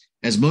as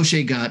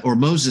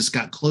Moses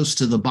got close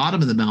to the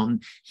bottom of the mountain,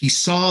 he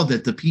saw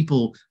that the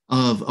people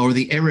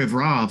the Erev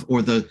Rav,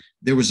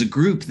 there was a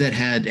group that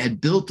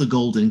had built the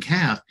golden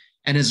calf,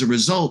 and as a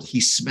result, he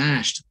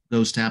smashed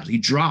those tablets. He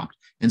dropped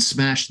and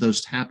smashed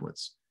those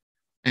tablets,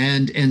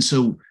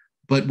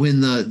 but when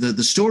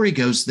the story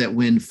goes that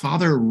when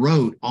Father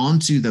wrote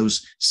onto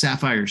those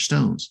sapphire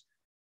stones,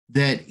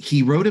 that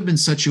he wrote them in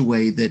such a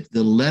way that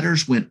the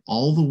letters went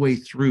all the way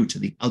through to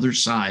the other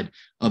side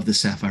of the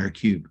sapphire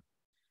cube.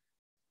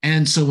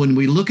 And so when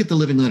we look at the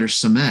living letter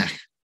Samech,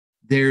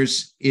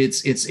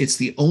 it's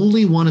the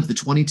only one of the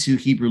 22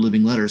 Hebrew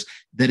living letters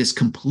that is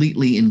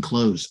completely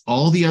enclosed.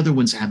 All the other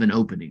ones have an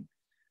opening,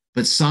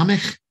 but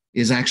Samech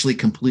is actually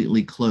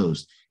completely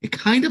closed. It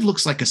kind of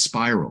looks like a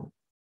spiral,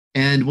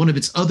 and one of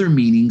its other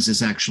meanings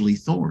is actually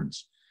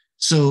thorns.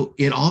 So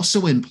it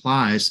also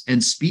implies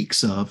and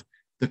speaks of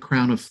the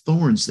crown of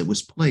thorns that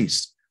was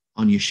placed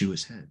on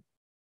Yeshua's head.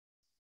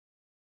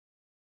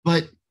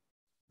 But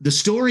the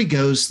story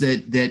goes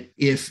that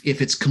if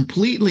it's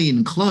completely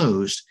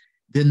enclosed,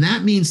 then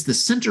that means the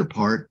center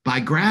part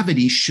by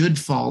gravity should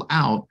fall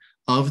out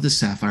of the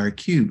sapphire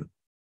cube,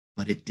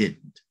 but it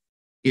didn't.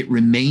 It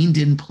remained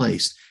in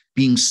place,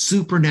 being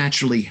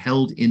supernaturally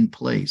held in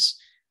place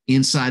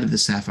inside of the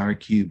sapphire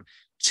cube,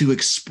 to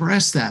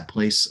express that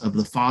place of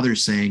the Father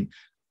saying,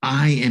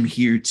 I am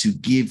here to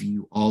give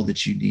you all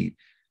that you need,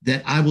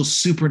 that I will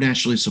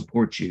supernaturally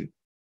support you.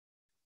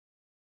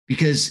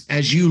 Because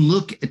as you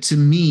look to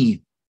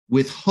me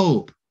with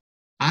hope,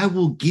 I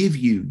will give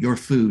you your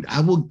food.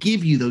 I will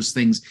give you those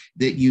things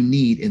that you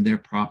need in their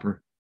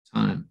proper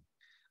time.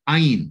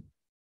 Ayin,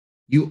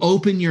 you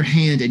open your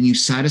hand and you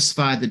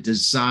satisfy the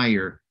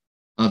desire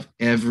of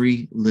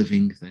every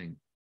living thing.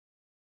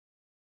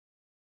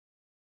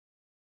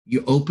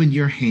 You open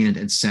your hand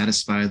and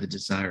satisfy the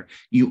desire.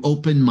 You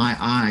open my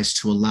eyes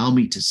to allow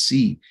me to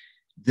see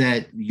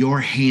that your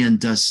hand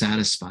does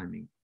satisfy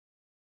me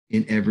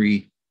in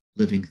every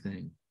living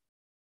thing.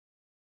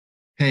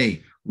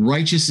 Hey,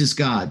 righteous is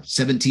God.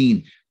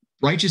 17,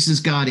 righteous is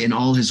God in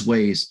all his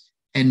ways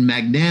and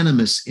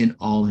magnanimous in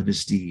all of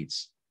his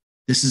deeds.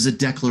 This is a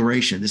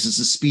declaration. This is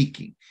a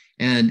speaking.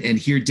 And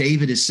here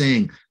David is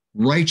saying,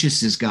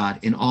 righteous is God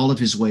in all of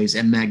his ways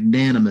and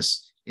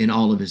magnanimous in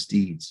all of his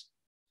deeds.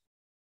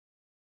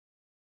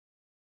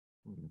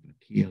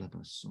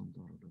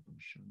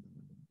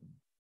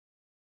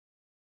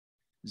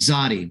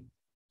 Zadi,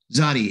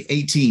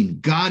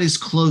 18, God is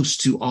close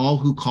to all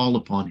who call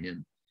upon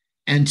him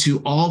and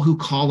to all who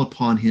call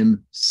upon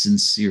him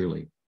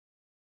sincerely.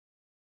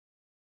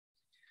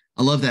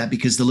 I love that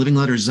because the living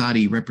letter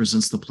Zadi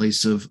represents the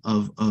place of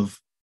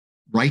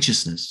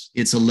righteousness.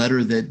 It's a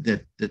letter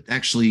that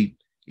actually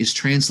is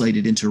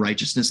translated into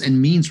righteousness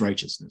and means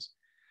righteousness.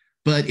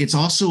 But it's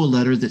also a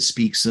letter that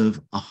speaks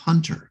of a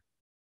hunter.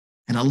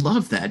 And I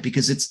love that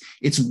because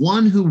it's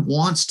one who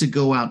wants to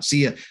go out.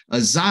 See, a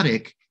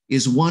Zadok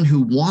is one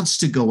who wants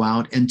to go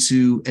out and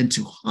to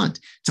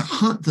hunt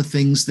the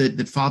things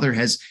that Father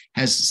has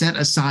set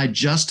aside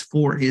just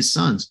for his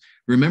sons.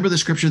 Remember the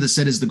scripture that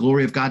said, is the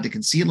glory of God to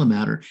conceal a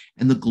matter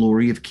and the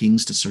glory of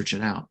kings to search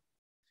it out.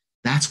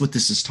 That's what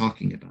this is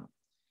talking about.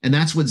 And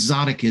that's what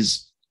Zadok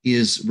is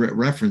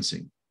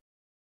referencing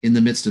in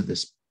the midst of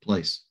this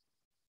place.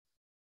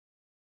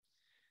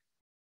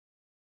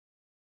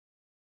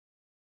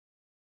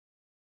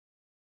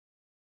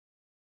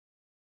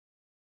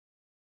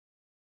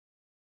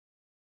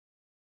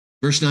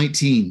 Verse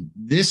 19,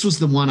 this was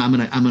the one I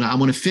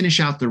want to finish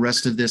out the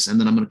rest of this, and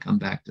then I'm going to come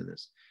back to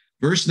this.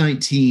 Verse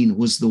 19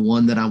 was the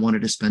one that I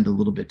wanted to spend a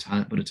little bit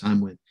of time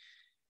with,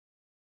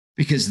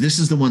 because this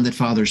is the one that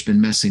Father's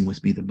been messing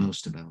with me the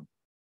most about.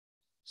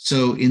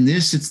 So in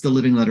this, it's the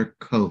living letter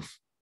Kof.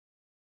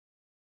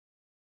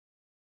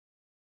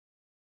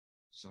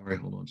 Sorry,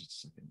 hold on just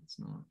a second. It's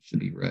not. It should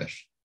be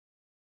Resh.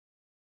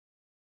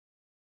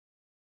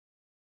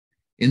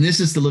 In this,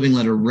 it's the living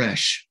letter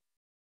Resh.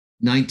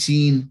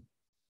 19.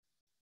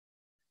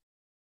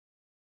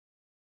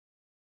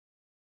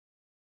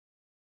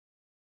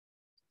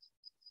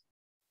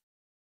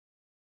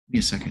 Give me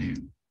a second here.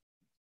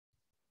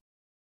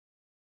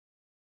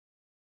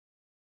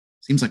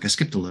 Seems like I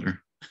skipped a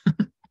letter.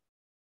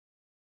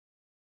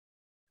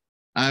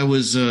 I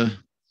was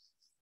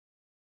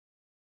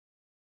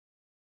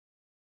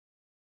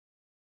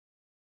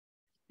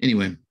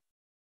anyway.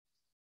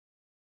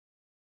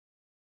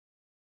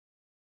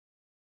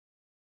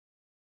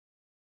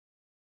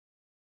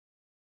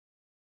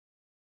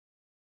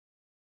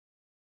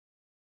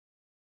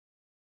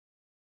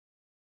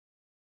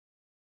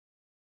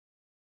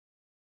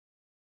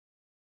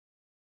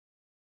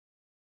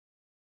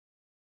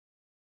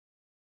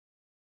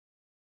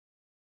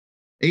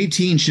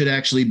 "18 should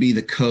actually be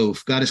the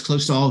Kof. God is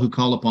close to all who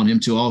call upon him,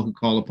 to all who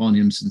call upon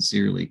him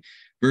sincerely.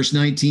 Verse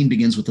 19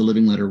 begins with the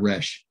living letter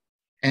Resh.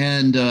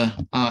 And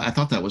I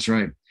thought that was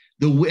right.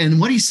 And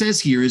what he says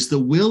here is the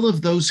will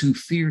of those who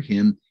fear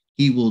him,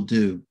 he will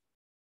do.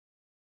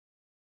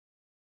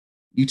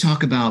 You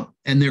talk about,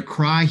 and their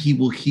cry he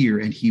will hear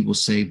and he will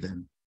save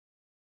them.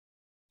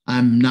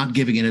 I'm not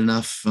giving it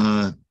enough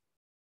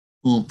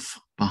oomph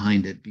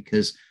behind it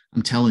because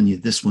I'm telling you,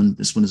 this one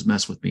has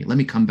messed with me. Let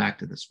me come back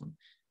to this one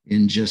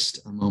in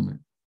just a moment.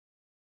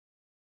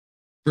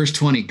 Verse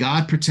 20,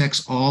 God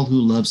protects all who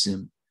loves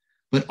him,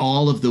 but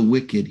all of the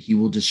wicked he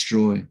will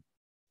destroy.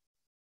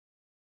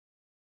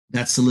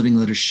 That's the living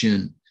letter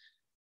Shin.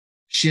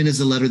 Shin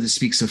is a letter that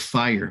speaks of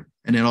fire,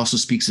 and it also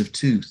speaks of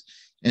tooth.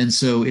 And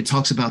so it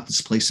talks about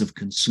this place of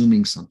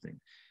consuming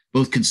something,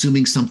 both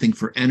consuming something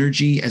for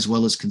energy as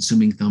well as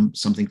consuming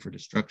something for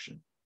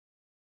destruction.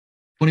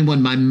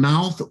 21, my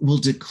mouth will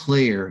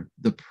declare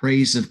the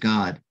praise of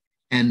God,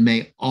 and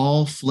may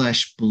all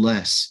flesh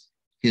bless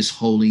his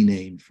holy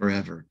name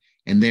forever.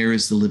 And there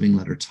is the living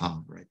letter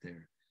Tav right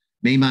there.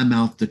 May my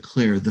mouth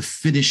declare the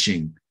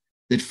finishing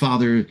that,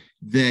 Father,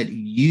 that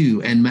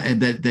you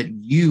that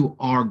you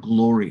are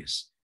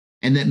glorious,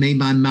 and that may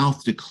my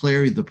mouth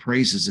declare the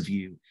praises of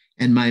you,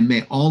 and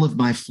may all of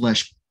my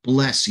flesh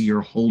bless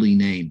your holy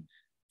name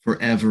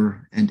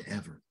forever and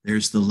ever.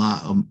 There's the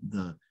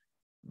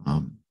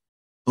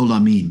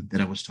Olamim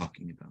that I was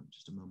talking about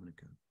just a moment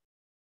ago.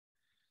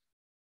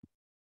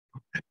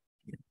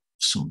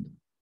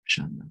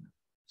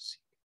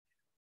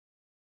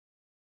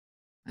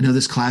 I know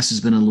this class has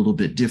been a little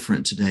bit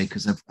different today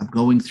because I'm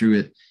going through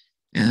it,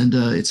 and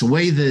it's a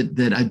way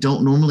that I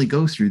don't normally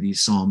go through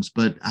these Psalms,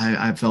 but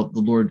I felt the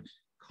Lord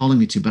calling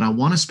me to. But I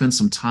want to spend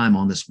some time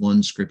on this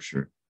one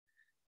scripture,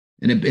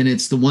 and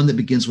it's the one that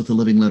begins with the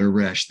living letter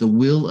Resh. The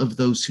will of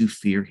those who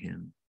fear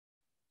him,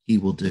 he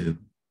will do.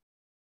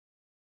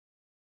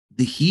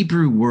 The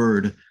Hebrew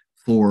word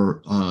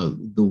for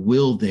the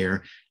will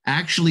there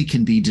actually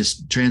can be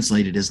just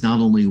translated as not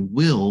only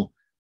will,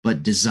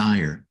 but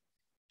desire.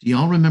 Do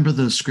y'all remember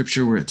the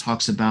scripture where it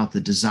talks about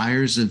the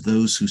desires of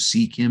those who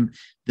seek him,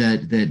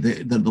 that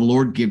the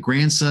Lord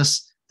grants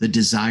us the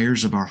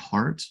desires of our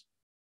heart?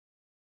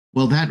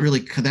 Well,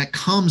 that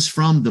comes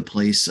from the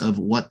place of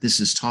what this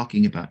is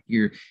talking about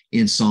here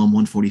in Psalm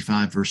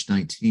 145, verse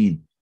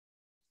 19.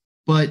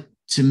 But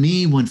to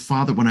me, when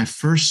I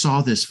first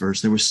saw this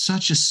verse, there was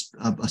such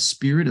a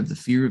spirit of the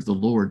fear of the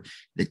Lord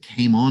that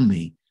came on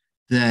me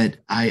that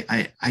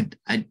I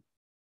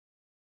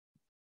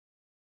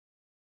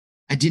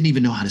didn't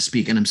even know how to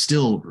speak. And I'm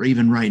still,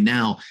 even right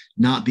now,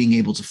 not being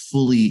able to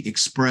fully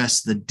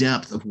express the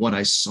depth of what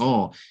I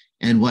saw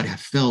and what I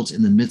felt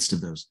in the midst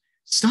of those.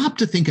 Stop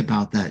to think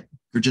about that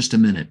for just a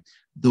minute.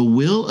 The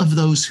will of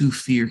those who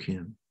fear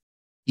him,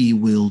 he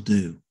will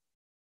do.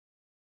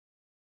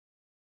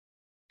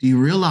 Do you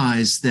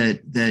realize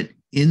that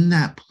in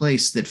that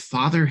place that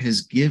Father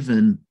has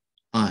given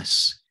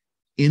us,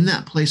 in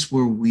that place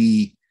where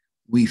we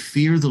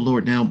fear the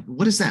Lord? Now,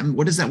 what does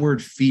that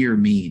word fear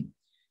mean?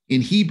 In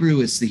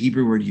Hebrew, it's the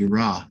Hebrew word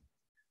yirah.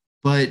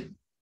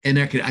 And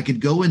I could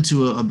go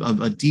into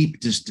a deep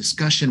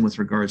discussion with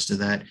regards to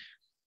that.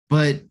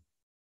 But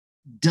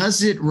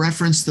does it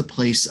reference the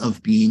place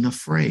of being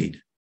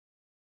afraid?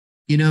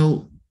 You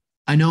know,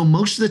 I know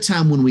most of the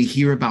time when we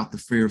hear about the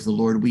fear of the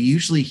Lord, we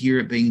usually hear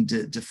it being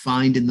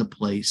defined in the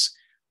place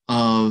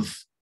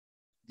of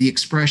the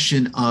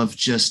expression of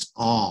just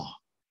awe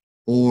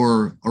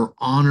or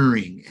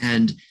honoring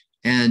and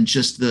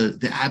just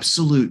the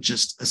absolute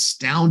just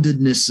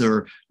astoundedness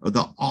or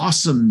the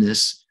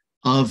awesomeness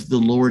of the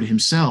Lord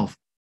himself.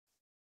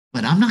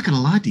 But I'm not going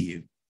to lie to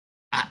you.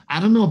 I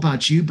don't know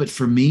about you, but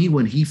for me,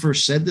 when he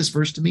first said this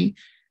verse to me,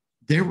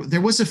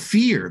 there was a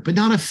fear, but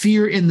not a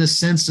fear in the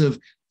sense of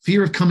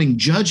fear of coming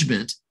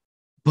judgment,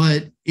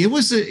 but it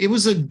was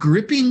a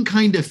gripping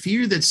kind of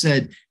fear that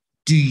said,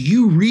 do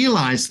you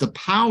realize the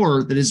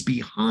power that is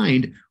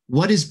behind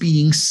what is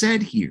being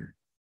said here?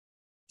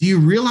 Do you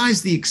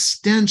realize the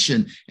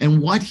extension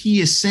and what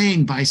he is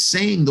saying by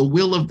saying the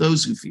will of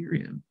those who fear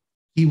him,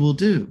 he will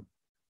do?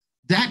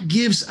 That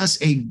gives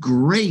us a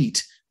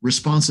great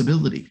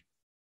responsibility.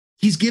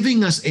 He's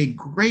giving us a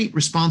great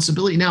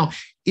responsibility. Now,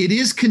 it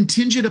is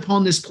contingent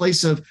upon this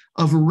place of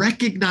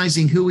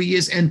recognizing who he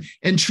is. And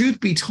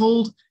truth be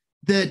told,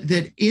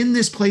 that in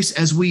this place,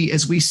 as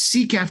we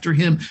seek after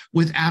him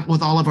with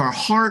all of our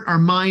heart, our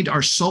mind,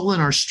 our soul,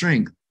 and our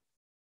strength,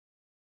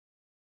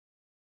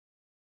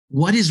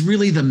 what is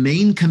really the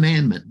main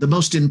commandment, the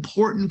most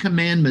important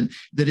commandment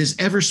that is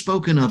ever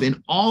spoken of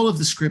in all of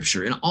the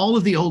scripture, in all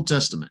of the Old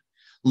Testament?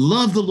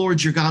 Love the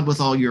Lord your God with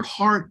all your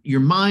heart,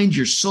 your mind,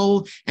 your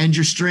soul, and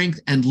your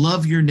strength, and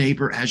love your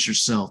neighbor as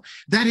yourself.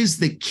 That is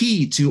the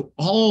key to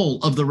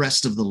all of the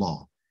rest of the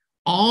law,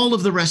 all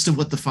of the rest of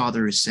what the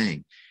Father is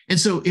saying. And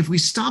so if we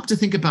stop to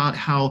think about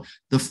how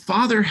the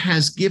Father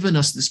has given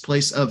us this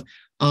place of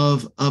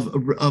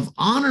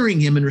honoring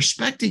him and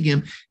respecting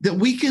him, that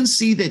we can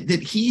see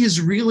that he is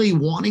really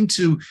wanting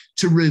to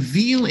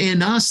reveal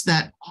in us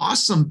that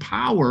awesome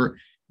power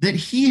that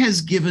he has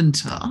given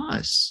to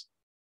us.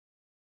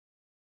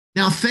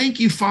 Now, thank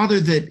you,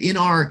 Father, that in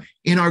our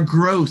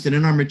growth and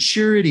in our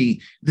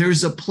maturity,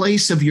 there's a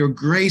place of your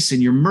grace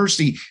and your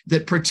mercy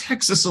that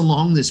protects us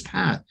along this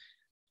path.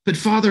 But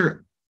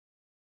Father,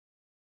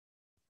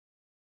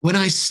 when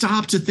I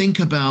stop to think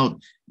about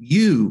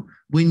you,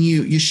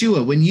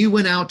 Yeshua, when you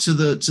went out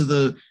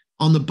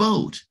on the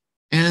boat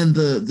and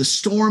the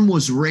storm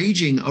was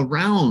raging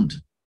around,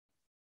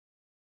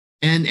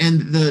 and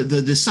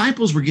the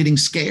disciples were getting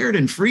scared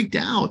and freaked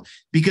out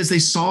because they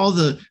saw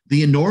the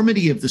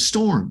enormity of the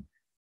storm.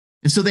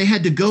 And so they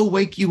had to go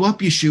wake you up,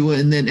 Yeshua.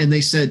 And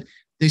they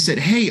said,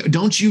 hey,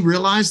 don't you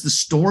realize the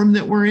storm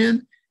that we're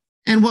in?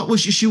 And what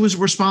was Yeshua's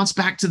response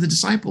back to the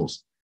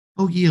disciples?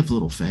 Oh, ye of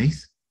little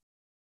faith.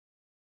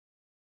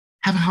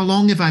 How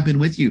long have I been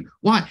with you?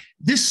 Why?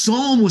 This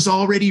psalm was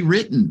already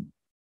written.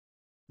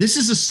 This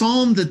is a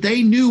psalm that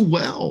they knew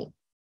well,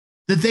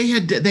 that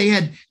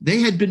they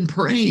had been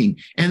praying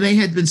and they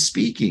had been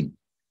speaking.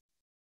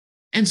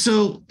 And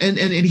so, and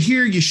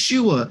here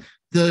Yeshua,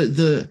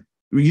 the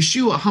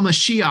Yeshua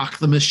HaMashiach,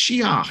 the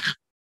Mashiach,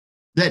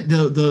 that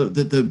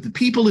the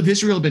people of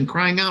Israel have been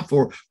crying out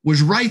for,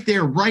 was right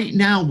there, right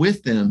now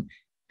with them.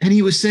 And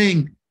he was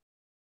saying,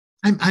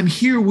 I'm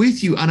here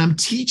with you and I'm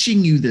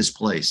teaching you this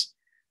place.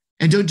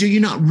 And do you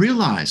not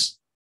realize?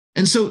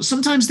 And so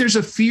sometimes there's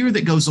a fear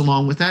that goes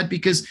along with that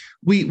because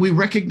we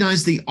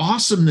recognize the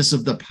awesomeness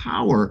of the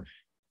power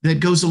that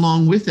goes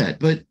along with that.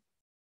 But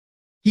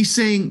he's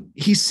saying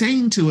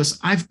to us,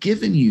 I've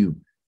given you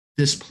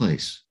this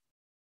place.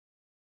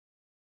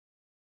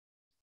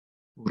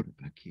 I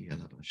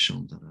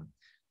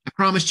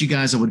promised you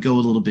guys I would go a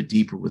little bit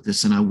deeper with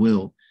this, and I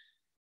will,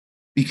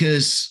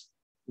 because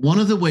one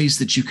of the ways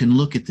that you can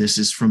look at this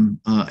is from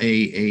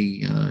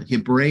a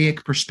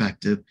Hebraic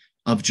perspective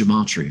of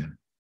gematria.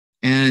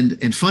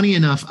 And funny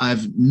enough,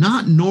 I've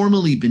not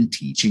normally been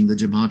teaching the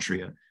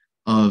gematria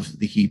of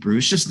the Hebrew.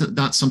 It's just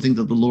not something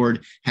that the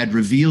Lord had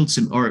revealed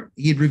to me, or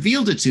he had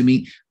revealed it to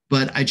me,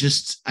 but I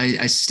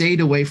stayed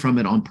away from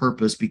it on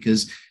purpose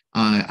because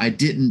I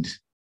didn't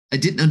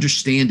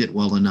understand it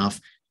well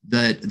enough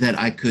that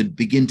I could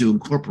begin to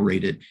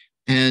incorporate it.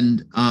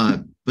 And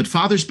but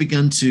Father's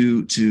begun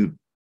to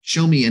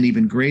show me an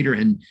even greater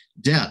and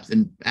depth.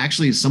 And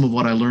actually, some of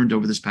what I learned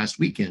over this past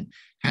weekend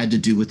had to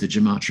do with the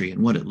gematria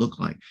and what it looked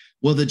like.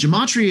 Well, the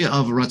gematria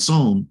of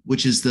ratzon,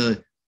 which is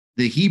the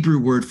Hebrew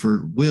word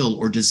for will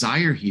or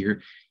desire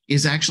here,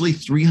 is actually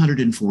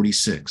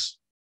 346.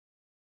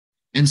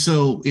 And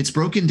so it's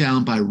broken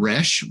down by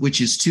resh,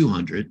 which is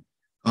 200.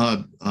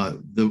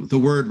 The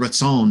word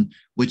ratzon,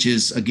 which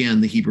is,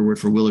 again, the Hebrew word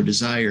for will or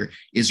desire,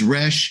 is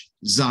resh,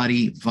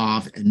 zadi,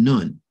 vav, and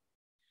nun.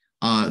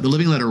 The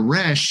living letter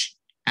resh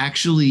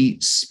actually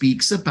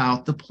speaks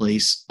about the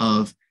place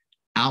of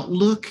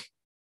outlook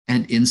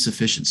and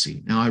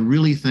insufficiency. Now, I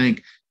really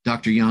thank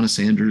Dr. Yana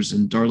Sanders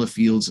and Darla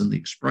Fields and the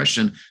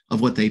expression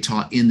of what they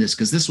taught in this,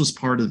 because this was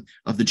part of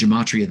the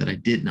gematria that I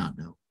did not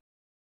know.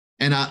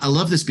 And I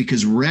love this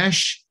because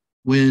resh,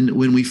 when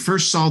we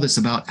first saw this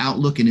about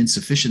outlook and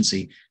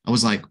insufficiency, I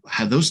was like,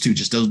 those two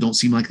just don't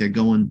seem like they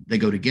go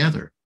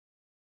together.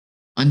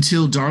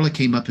 Until Darla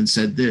came up and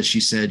said this.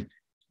 She said,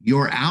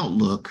 your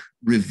outlook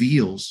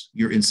reveals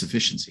your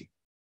insufficiency.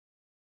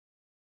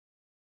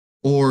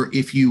 Or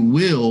if you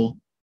will,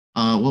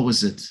 what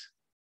was it?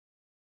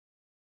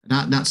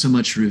 Not so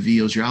much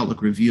reveals, your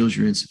outlook reveals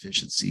your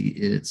insufficiency.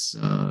 It's,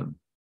 I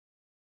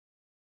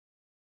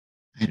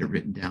had it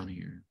written down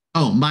here.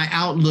 Oh, my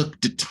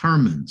outlook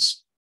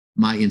determines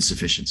my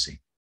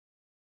insufficiency.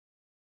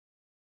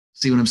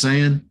 See what I'm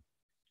saying?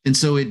 And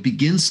so it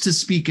begins to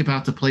speak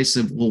about the place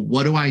of, well,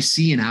 what do I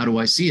see and how do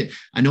I see it?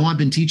 I know I've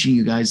been teaching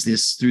you guys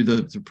this through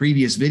the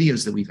previous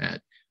videos that we've had,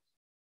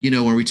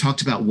 where we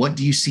talked about what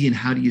do you see and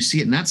how do you see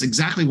it? And that's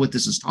exactly what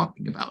this is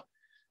talking about.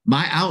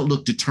 My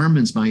outlook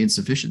determines my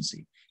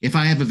insufficiency. If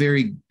I have a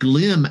very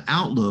glim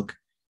outlook,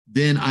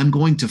 then I'm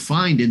going to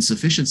find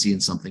insufficiency in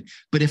something.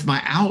 But if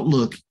my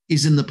outlook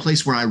is in the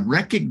place where I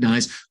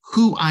recognize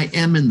who I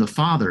am in the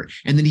Father,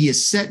 and that he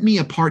has set me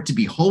apart to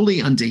be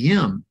holy unto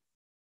him,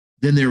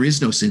 then there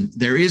is no sin,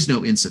 there is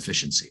no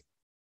insufficiency.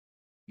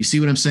 You see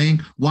what I'm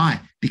saying? Why?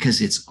 Because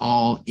it's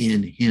all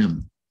in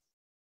him.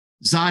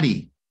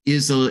 Zadi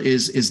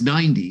is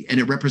 90, and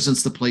it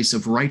represents the place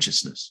of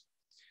righteousness.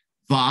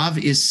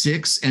 Vav is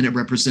 6, and it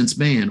represents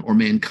man or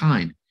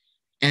mankind.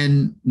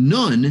 And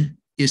Nun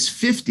is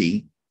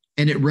 50,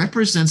 and it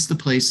represents the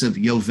place of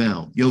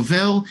Yovel.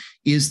 Yovel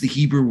is the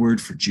Hebrew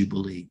word for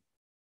Jubilee.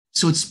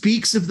 So it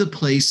speaks of the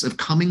place of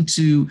coming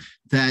to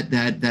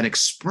that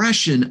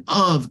expression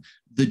of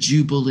the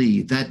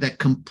Jubilee, that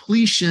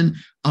completion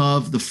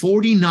of the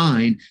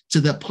 49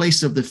 to the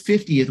place of the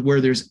 50th, where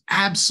there's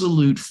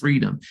absolute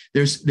freedom.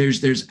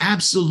 There's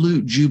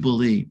absolute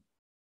Jubilee.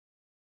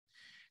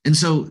 And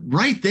so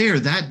right there,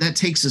 that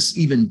takes us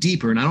even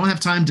deeper. And I don't have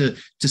time to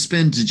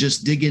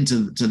just dig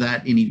into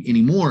that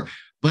anymore.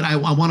 But I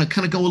want to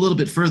kind of go a little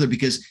bit further,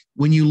 because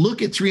when you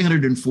look at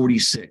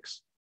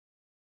 346,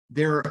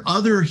 there are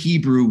other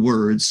Hebrew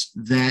words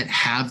that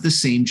have the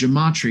same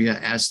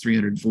gematria as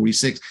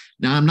 346.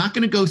 Now, I'm not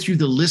going to go through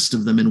the list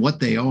of them and what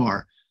they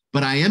are,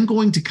 but I am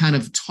going to kind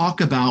of talk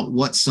about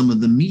what some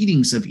of the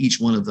meanings of each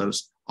one of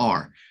those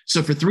are.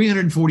 So for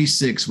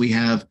 346, we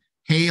have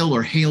hail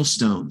or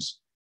hailstones.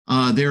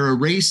 They're a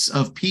race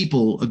of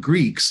people,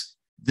 Greeks,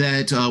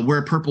 that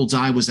where purple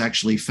dye was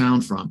actually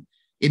found from.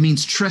 It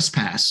means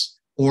trespass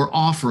or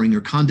offering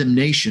or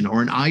condemnation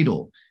or an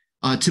idol,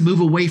 to move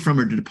away from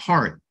or to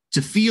depart,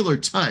 to feel or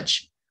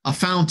touch, a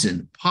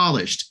fountain,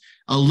 polished,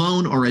 a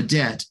loan or a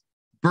debt,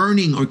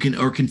 burning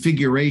or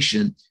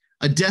configuration,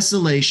 a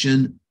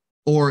desolation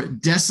or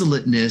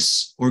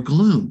desolateness or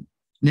gloom.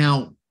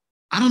 Now,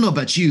 I don't know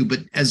about you, but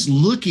as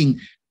looking,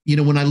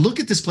 when I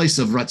look at this place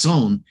of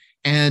ratzon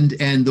and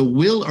the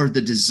will or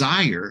the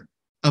desire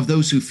of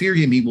those who fear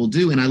him, he will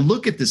do. And I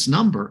look at this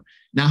number.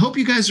 Now, I hope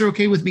you guys are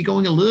okay with me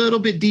going a little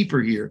bit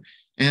deeper here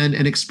and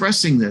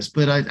expressing this,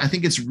 but I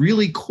think it's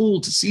really cool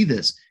to see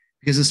this,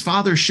 because as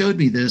Father showed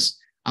me this,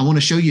 I want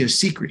to show you a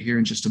secret here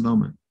in just a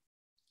moment.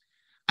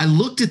 I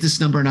looked at this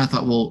number and I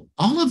thought, well,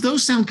 all of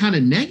those sound kind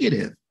of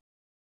negative.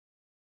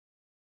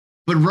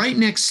 But right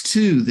next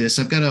to this,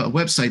 I've got a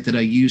website that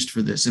I used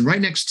for this. And right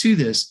next to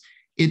this,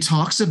 it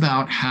talks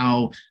about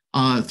how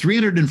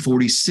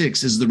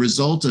 346 is the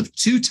result of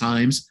 2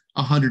 times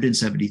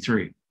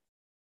 173.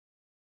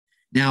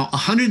 Now,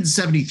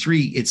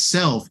 173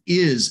 itself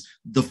is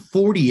the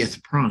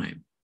 40th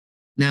prime.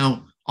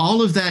 Now,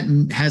 all of that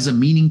has a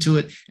meaning to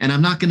it, and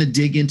I'm not going to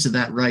dig into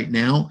that right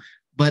now,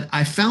 but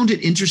I found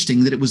it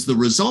interesting that it was the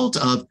result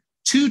of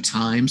 2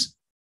 times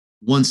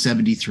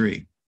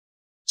 173.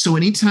 So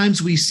anytime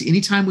we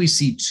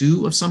see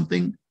 2 of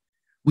something,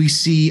 we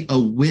see a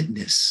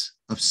witness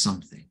of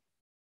something.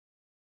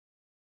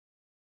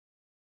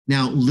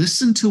 Now,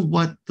 listen to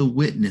what the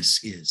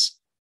witness is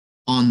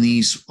on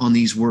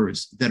these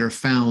words that are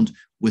found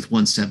with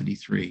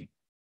 173.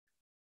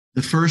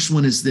 The first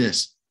one is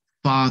this: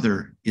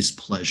 Father is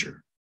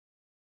pleasure.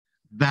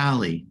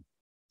 Valley,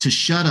 to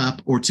shut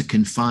up or to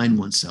confine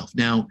oneself.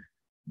 Now,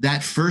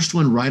 that first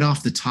one right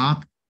off the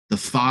top, the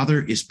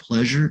Father is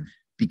pleasure,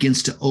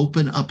 begins to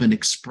open up an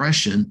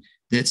expression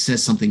that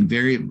says something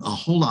a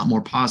whole lot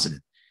more positive.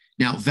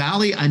 Now,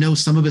 valley, I know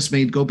some of us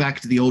may go back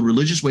to the old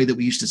religious way that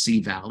we used to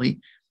see valley,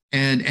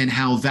 and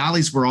how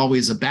valleys were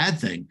always a bad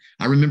thing.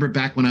 I remember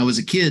back when I was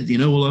a kid,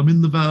 well, I'm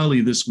in the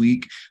valley this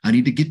week. I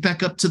need to get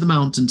back up to the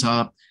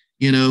mountaintop,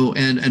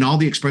 and all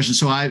the expressions.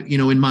 So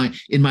in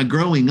my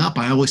growing up,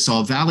 I always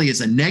saw a valley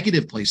as a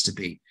negative place to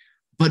be.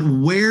 But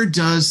where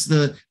does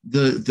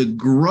the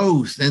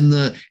growth and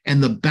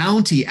the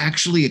bounty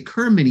actually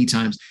occur many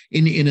times?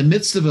 In the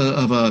midst of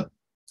a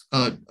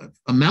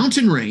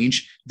mountain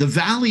range, the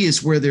valley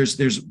is where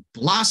there's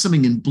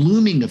blossoming and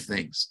blooming of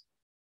things.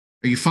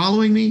 Are you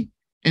following me?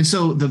 And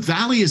so the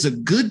valley is a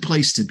good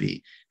place to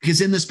be,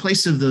 because in this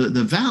place of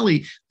the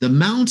valley, the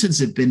mountains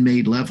have been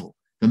made level.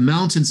 The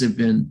mountains have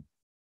been,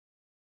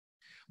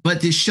 but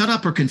this shut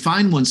up or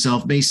confine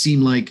oneself may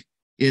seem like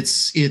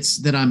it's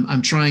that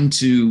I'm trying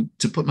to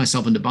put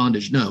myself into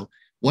bondage. No,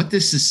 what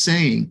this is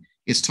saying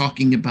is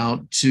talking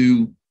about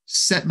to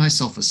set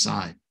myself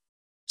aside,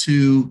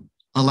 to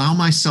allow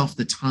myself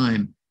the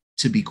time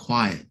to be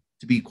quiet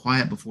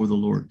before the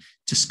Lord,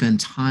 to spend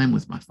time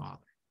with my Father.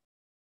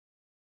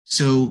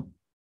 So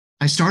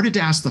I started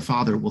to ask the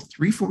Father, well,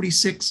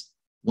 346,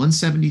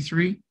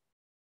 173,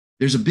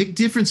 there's a big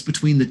difference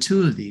between the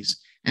two of these.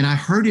 And I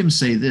heard him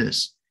say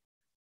this.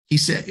 He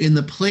said, in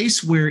the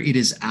place where it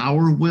is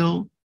our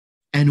will,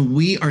 and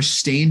we are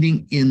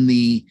standing in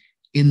the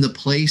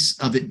place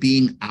of it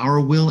being our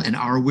will and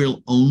our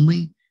will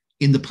only,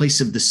 in the place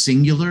of the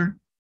singular,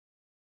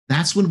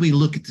 that's when we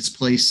look at this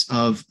place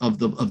of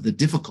the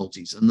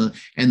difficulties and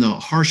the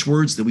harsh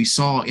words that we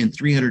saw in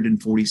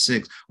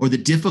 346, or the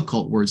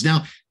difficult words.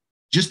 Now,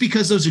 just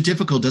because those are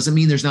difficult doesn't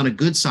mean there's not a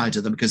good side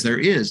to them, because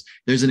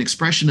there's an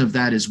expression of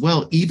that as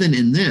well, even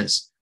in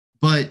this.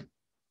 But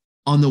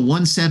on the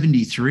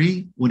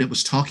 173, when it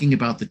was talking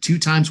about the 2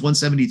 times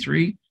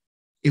 173,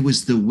 it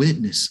was the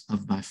witness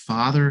of my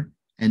Father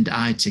and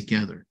I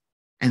together.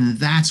 And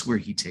that's where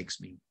he takes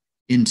me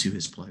into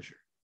his pleasure.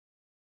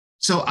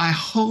 So I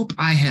hope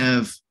I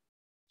have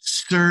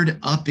stirred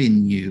up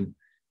in you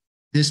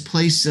this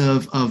place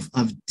of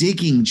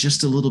digging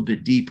just a little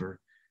bit deeper.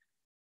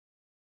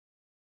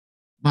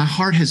 My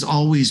heart has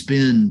always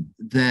been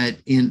that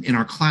in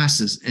our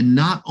classes, and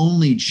not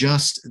only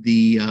just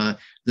the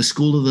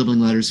School of Living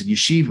Letters of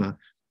Yeshiva,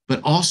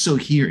 but also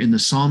here in the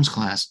Psalms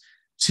class,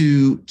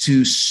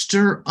 to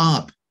stir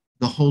up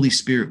the Holy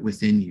Spirit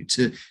within you,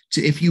 to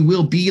if you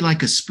will, be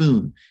like a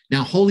spoon.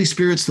 Now, Holy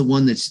Spirit's the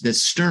one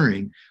that's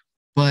stirring,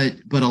 but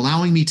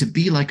allowing me to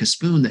be like a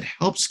spoon that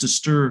helps to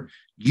stir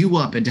you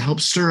up and to help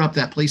stir up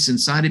that place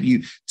inside of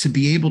you to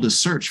be able to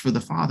search for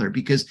the Father,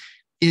 because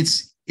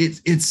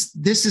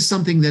this is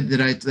something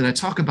that I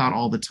talk about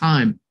all the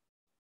time.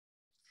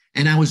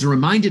 And I was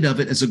reminded of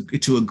it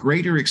to a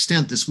greater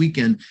extent this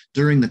weekend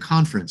during the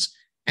conference.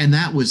 And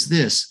that was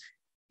this.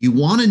 You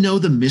want to know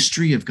the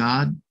mystery of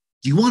God?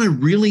 Do you want to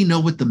really know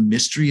what the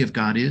mystery of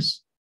God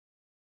is?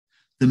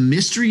 The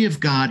mystery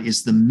of God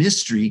is the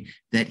mystery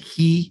that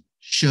he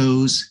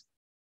shows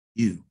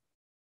you.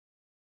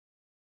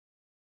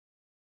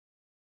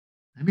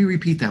 Let me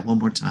repeat that one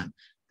more time.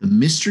 The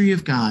mystery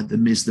of God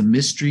is the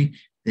mystery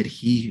that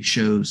he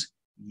shows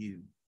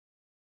you.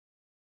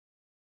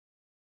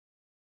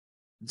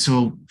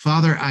 So,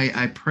 Father,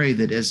 I pray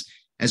that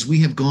as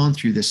we have gone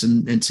through this,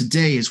 and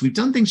today, as we've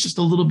done things just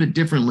a little bit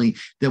differently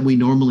than we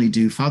normally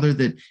do, Father,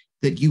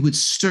 that you would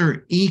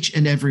stir each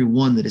and every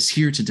one that is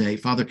here today,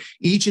 Father,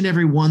 each and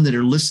every one that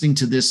are listening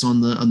to this on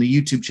the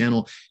YouTube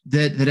channel,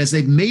 that as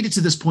they've made it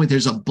to this point,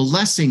 there's a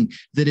blessing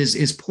that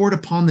is poured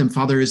upon them,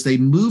 Father, as they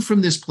move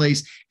from this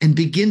place and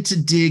begin to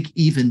dig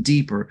even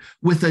deeper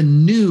with a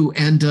new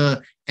and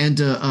a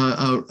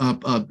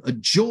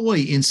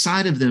joy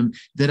inside of them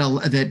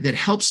that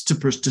helps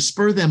to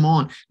spur them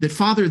on. That,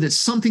 Father, that's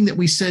something that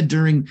we said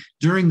during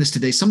this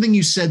today, something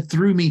you said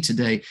through me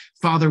today,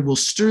 Father, will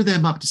stir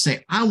them up to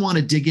say, I want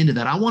to dig into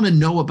that. I want to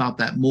know about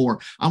that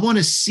more. I want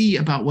to see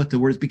about what the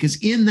word is,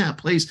 because in that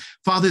place,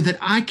 Father, that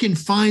I can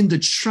find the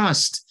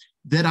trust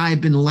that I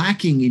have been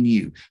lacking in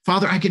you.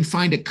 Father, I can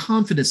find a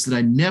confidence that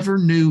I never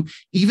knew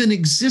even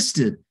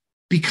existed,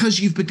 because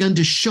you've begun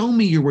to show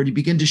me your word. You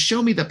begin to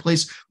show me that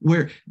place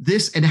where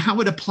this and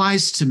how it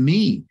applies to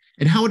me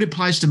and how it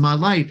applies to my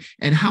life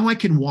and how I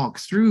can walk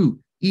through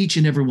each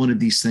and every one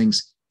of these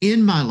things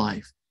in my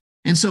life.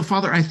 And so,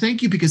 Father, I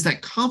thank you, because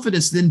that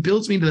confidence then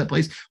builds me to that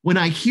place when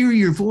I hear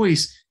your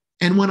voice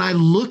and when I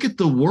look at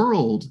the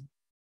world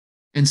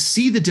and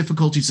see the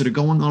difficulties that are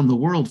going on in the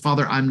world.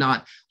 Father, I'm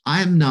not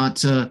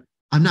messed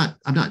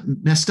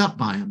up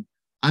by them.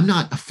 I'm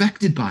not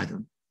affected by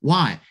them.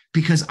 Why?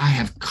 Because I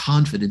have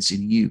confidence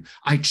in you.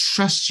 I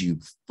trust you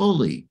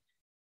fully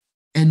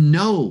and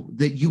know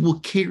that you will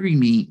carry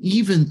me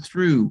even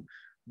through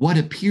what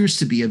appears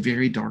to be a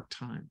very dark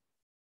time.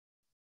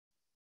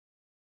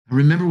 I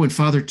remember when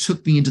Father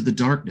took me into the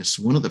darkness,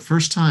 one of the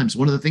first times,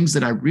 one of the things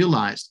that I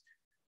realized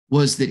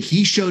was that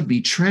he showed me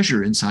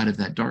treasure inside of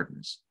that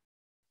darkness.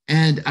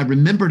 And I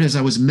remembered as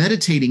I was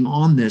meditating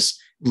on this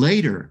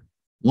later,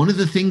 one of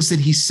the things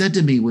that he said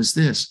to me was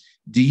this: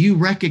 do you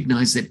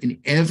recognize that in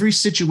every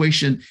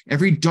situation,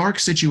 every dark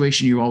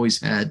situation you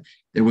always had,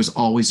 there was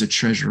always a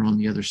treasure on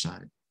the other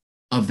side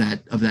of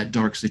that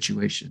dark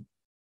situation?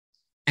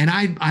 And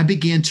I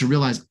began to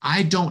realize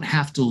I don't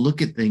have to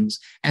look at things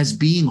as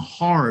being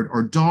hard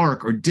or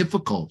dark or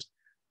difficult.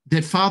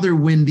 That, Father,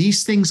 when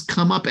these things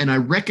come up and I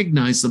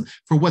recognize them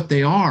for what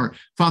they are,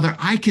 Father,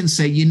 I can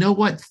say, you know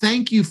what?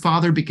 Thank you,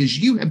 Father, because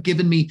you have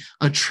given me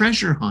a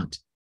treasure hunt.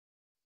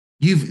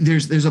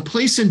 There's a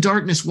place in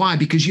darkness. Why?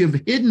 Because you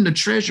have hidden a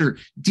treasure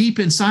deep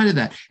inside of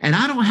that. And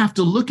I don't have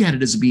to look at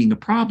it as being a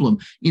problem.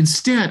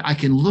 Instead, I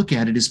can look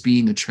at it as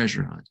being a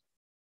treasure hunt.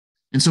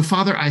 And so,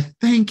 Father, I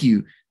thank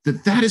you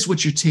that is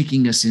what you're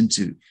taking us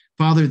into.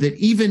 Father, that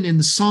even in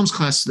the Psalms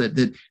class, there's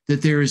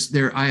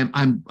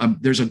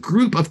a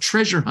group of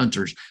treasure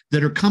hunters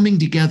that are coming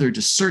together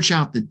to search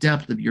out the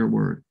depth of your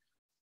word.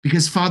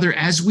 Because, Father,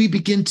 as we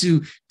begin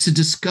to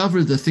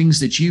discover the things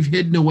that you've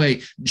hidden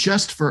away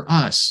just for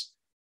us,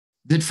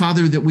 that,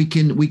 Father, that we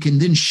can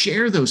then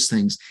share those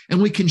things,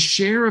 and we can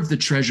share of the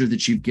treasure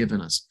that you've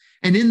given us.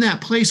 And in that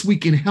place, we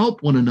can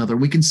help one another.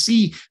 We can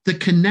see the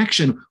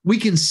connection. We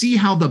can see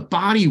how the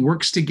body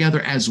works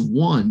together as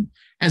one,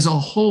 as a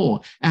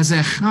whole, as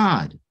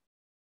echad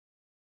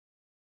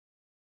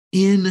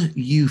in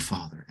you,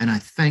 Father. And I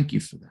thank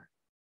you for that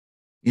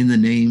in the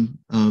name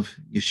of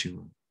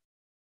Yeshua.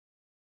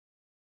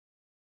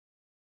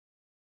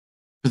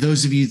 For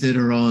those of you that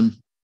are on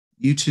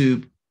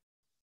YouTube,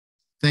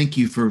 thank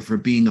you for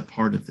being a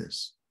part of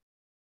this.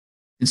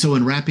 And so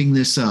in wrapping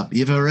this up,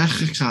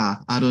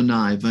 Yivarechecha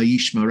Adonai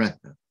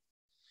vayishmerecha.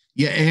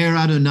 Ye'er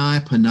Adonai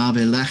panav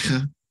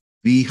elecha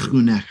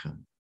v'yichunecha.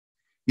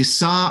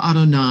 Yisa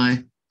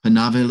Adonai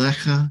panav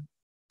elecha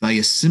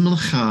v'yasim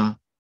lecha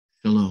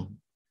shalom.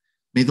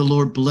 May the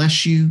Lord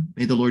bless you.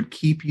 May the Lord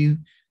keep you.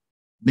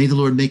 May the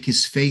Lord make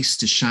his face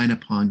to shine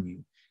upon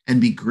you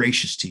and be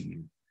gracious to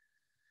you.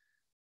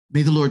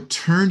 May the Lord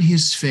turn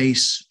his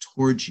face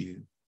towards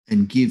you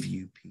and give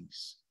you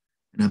peace.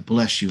 And I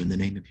bless you in the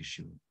name of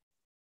Yeshua.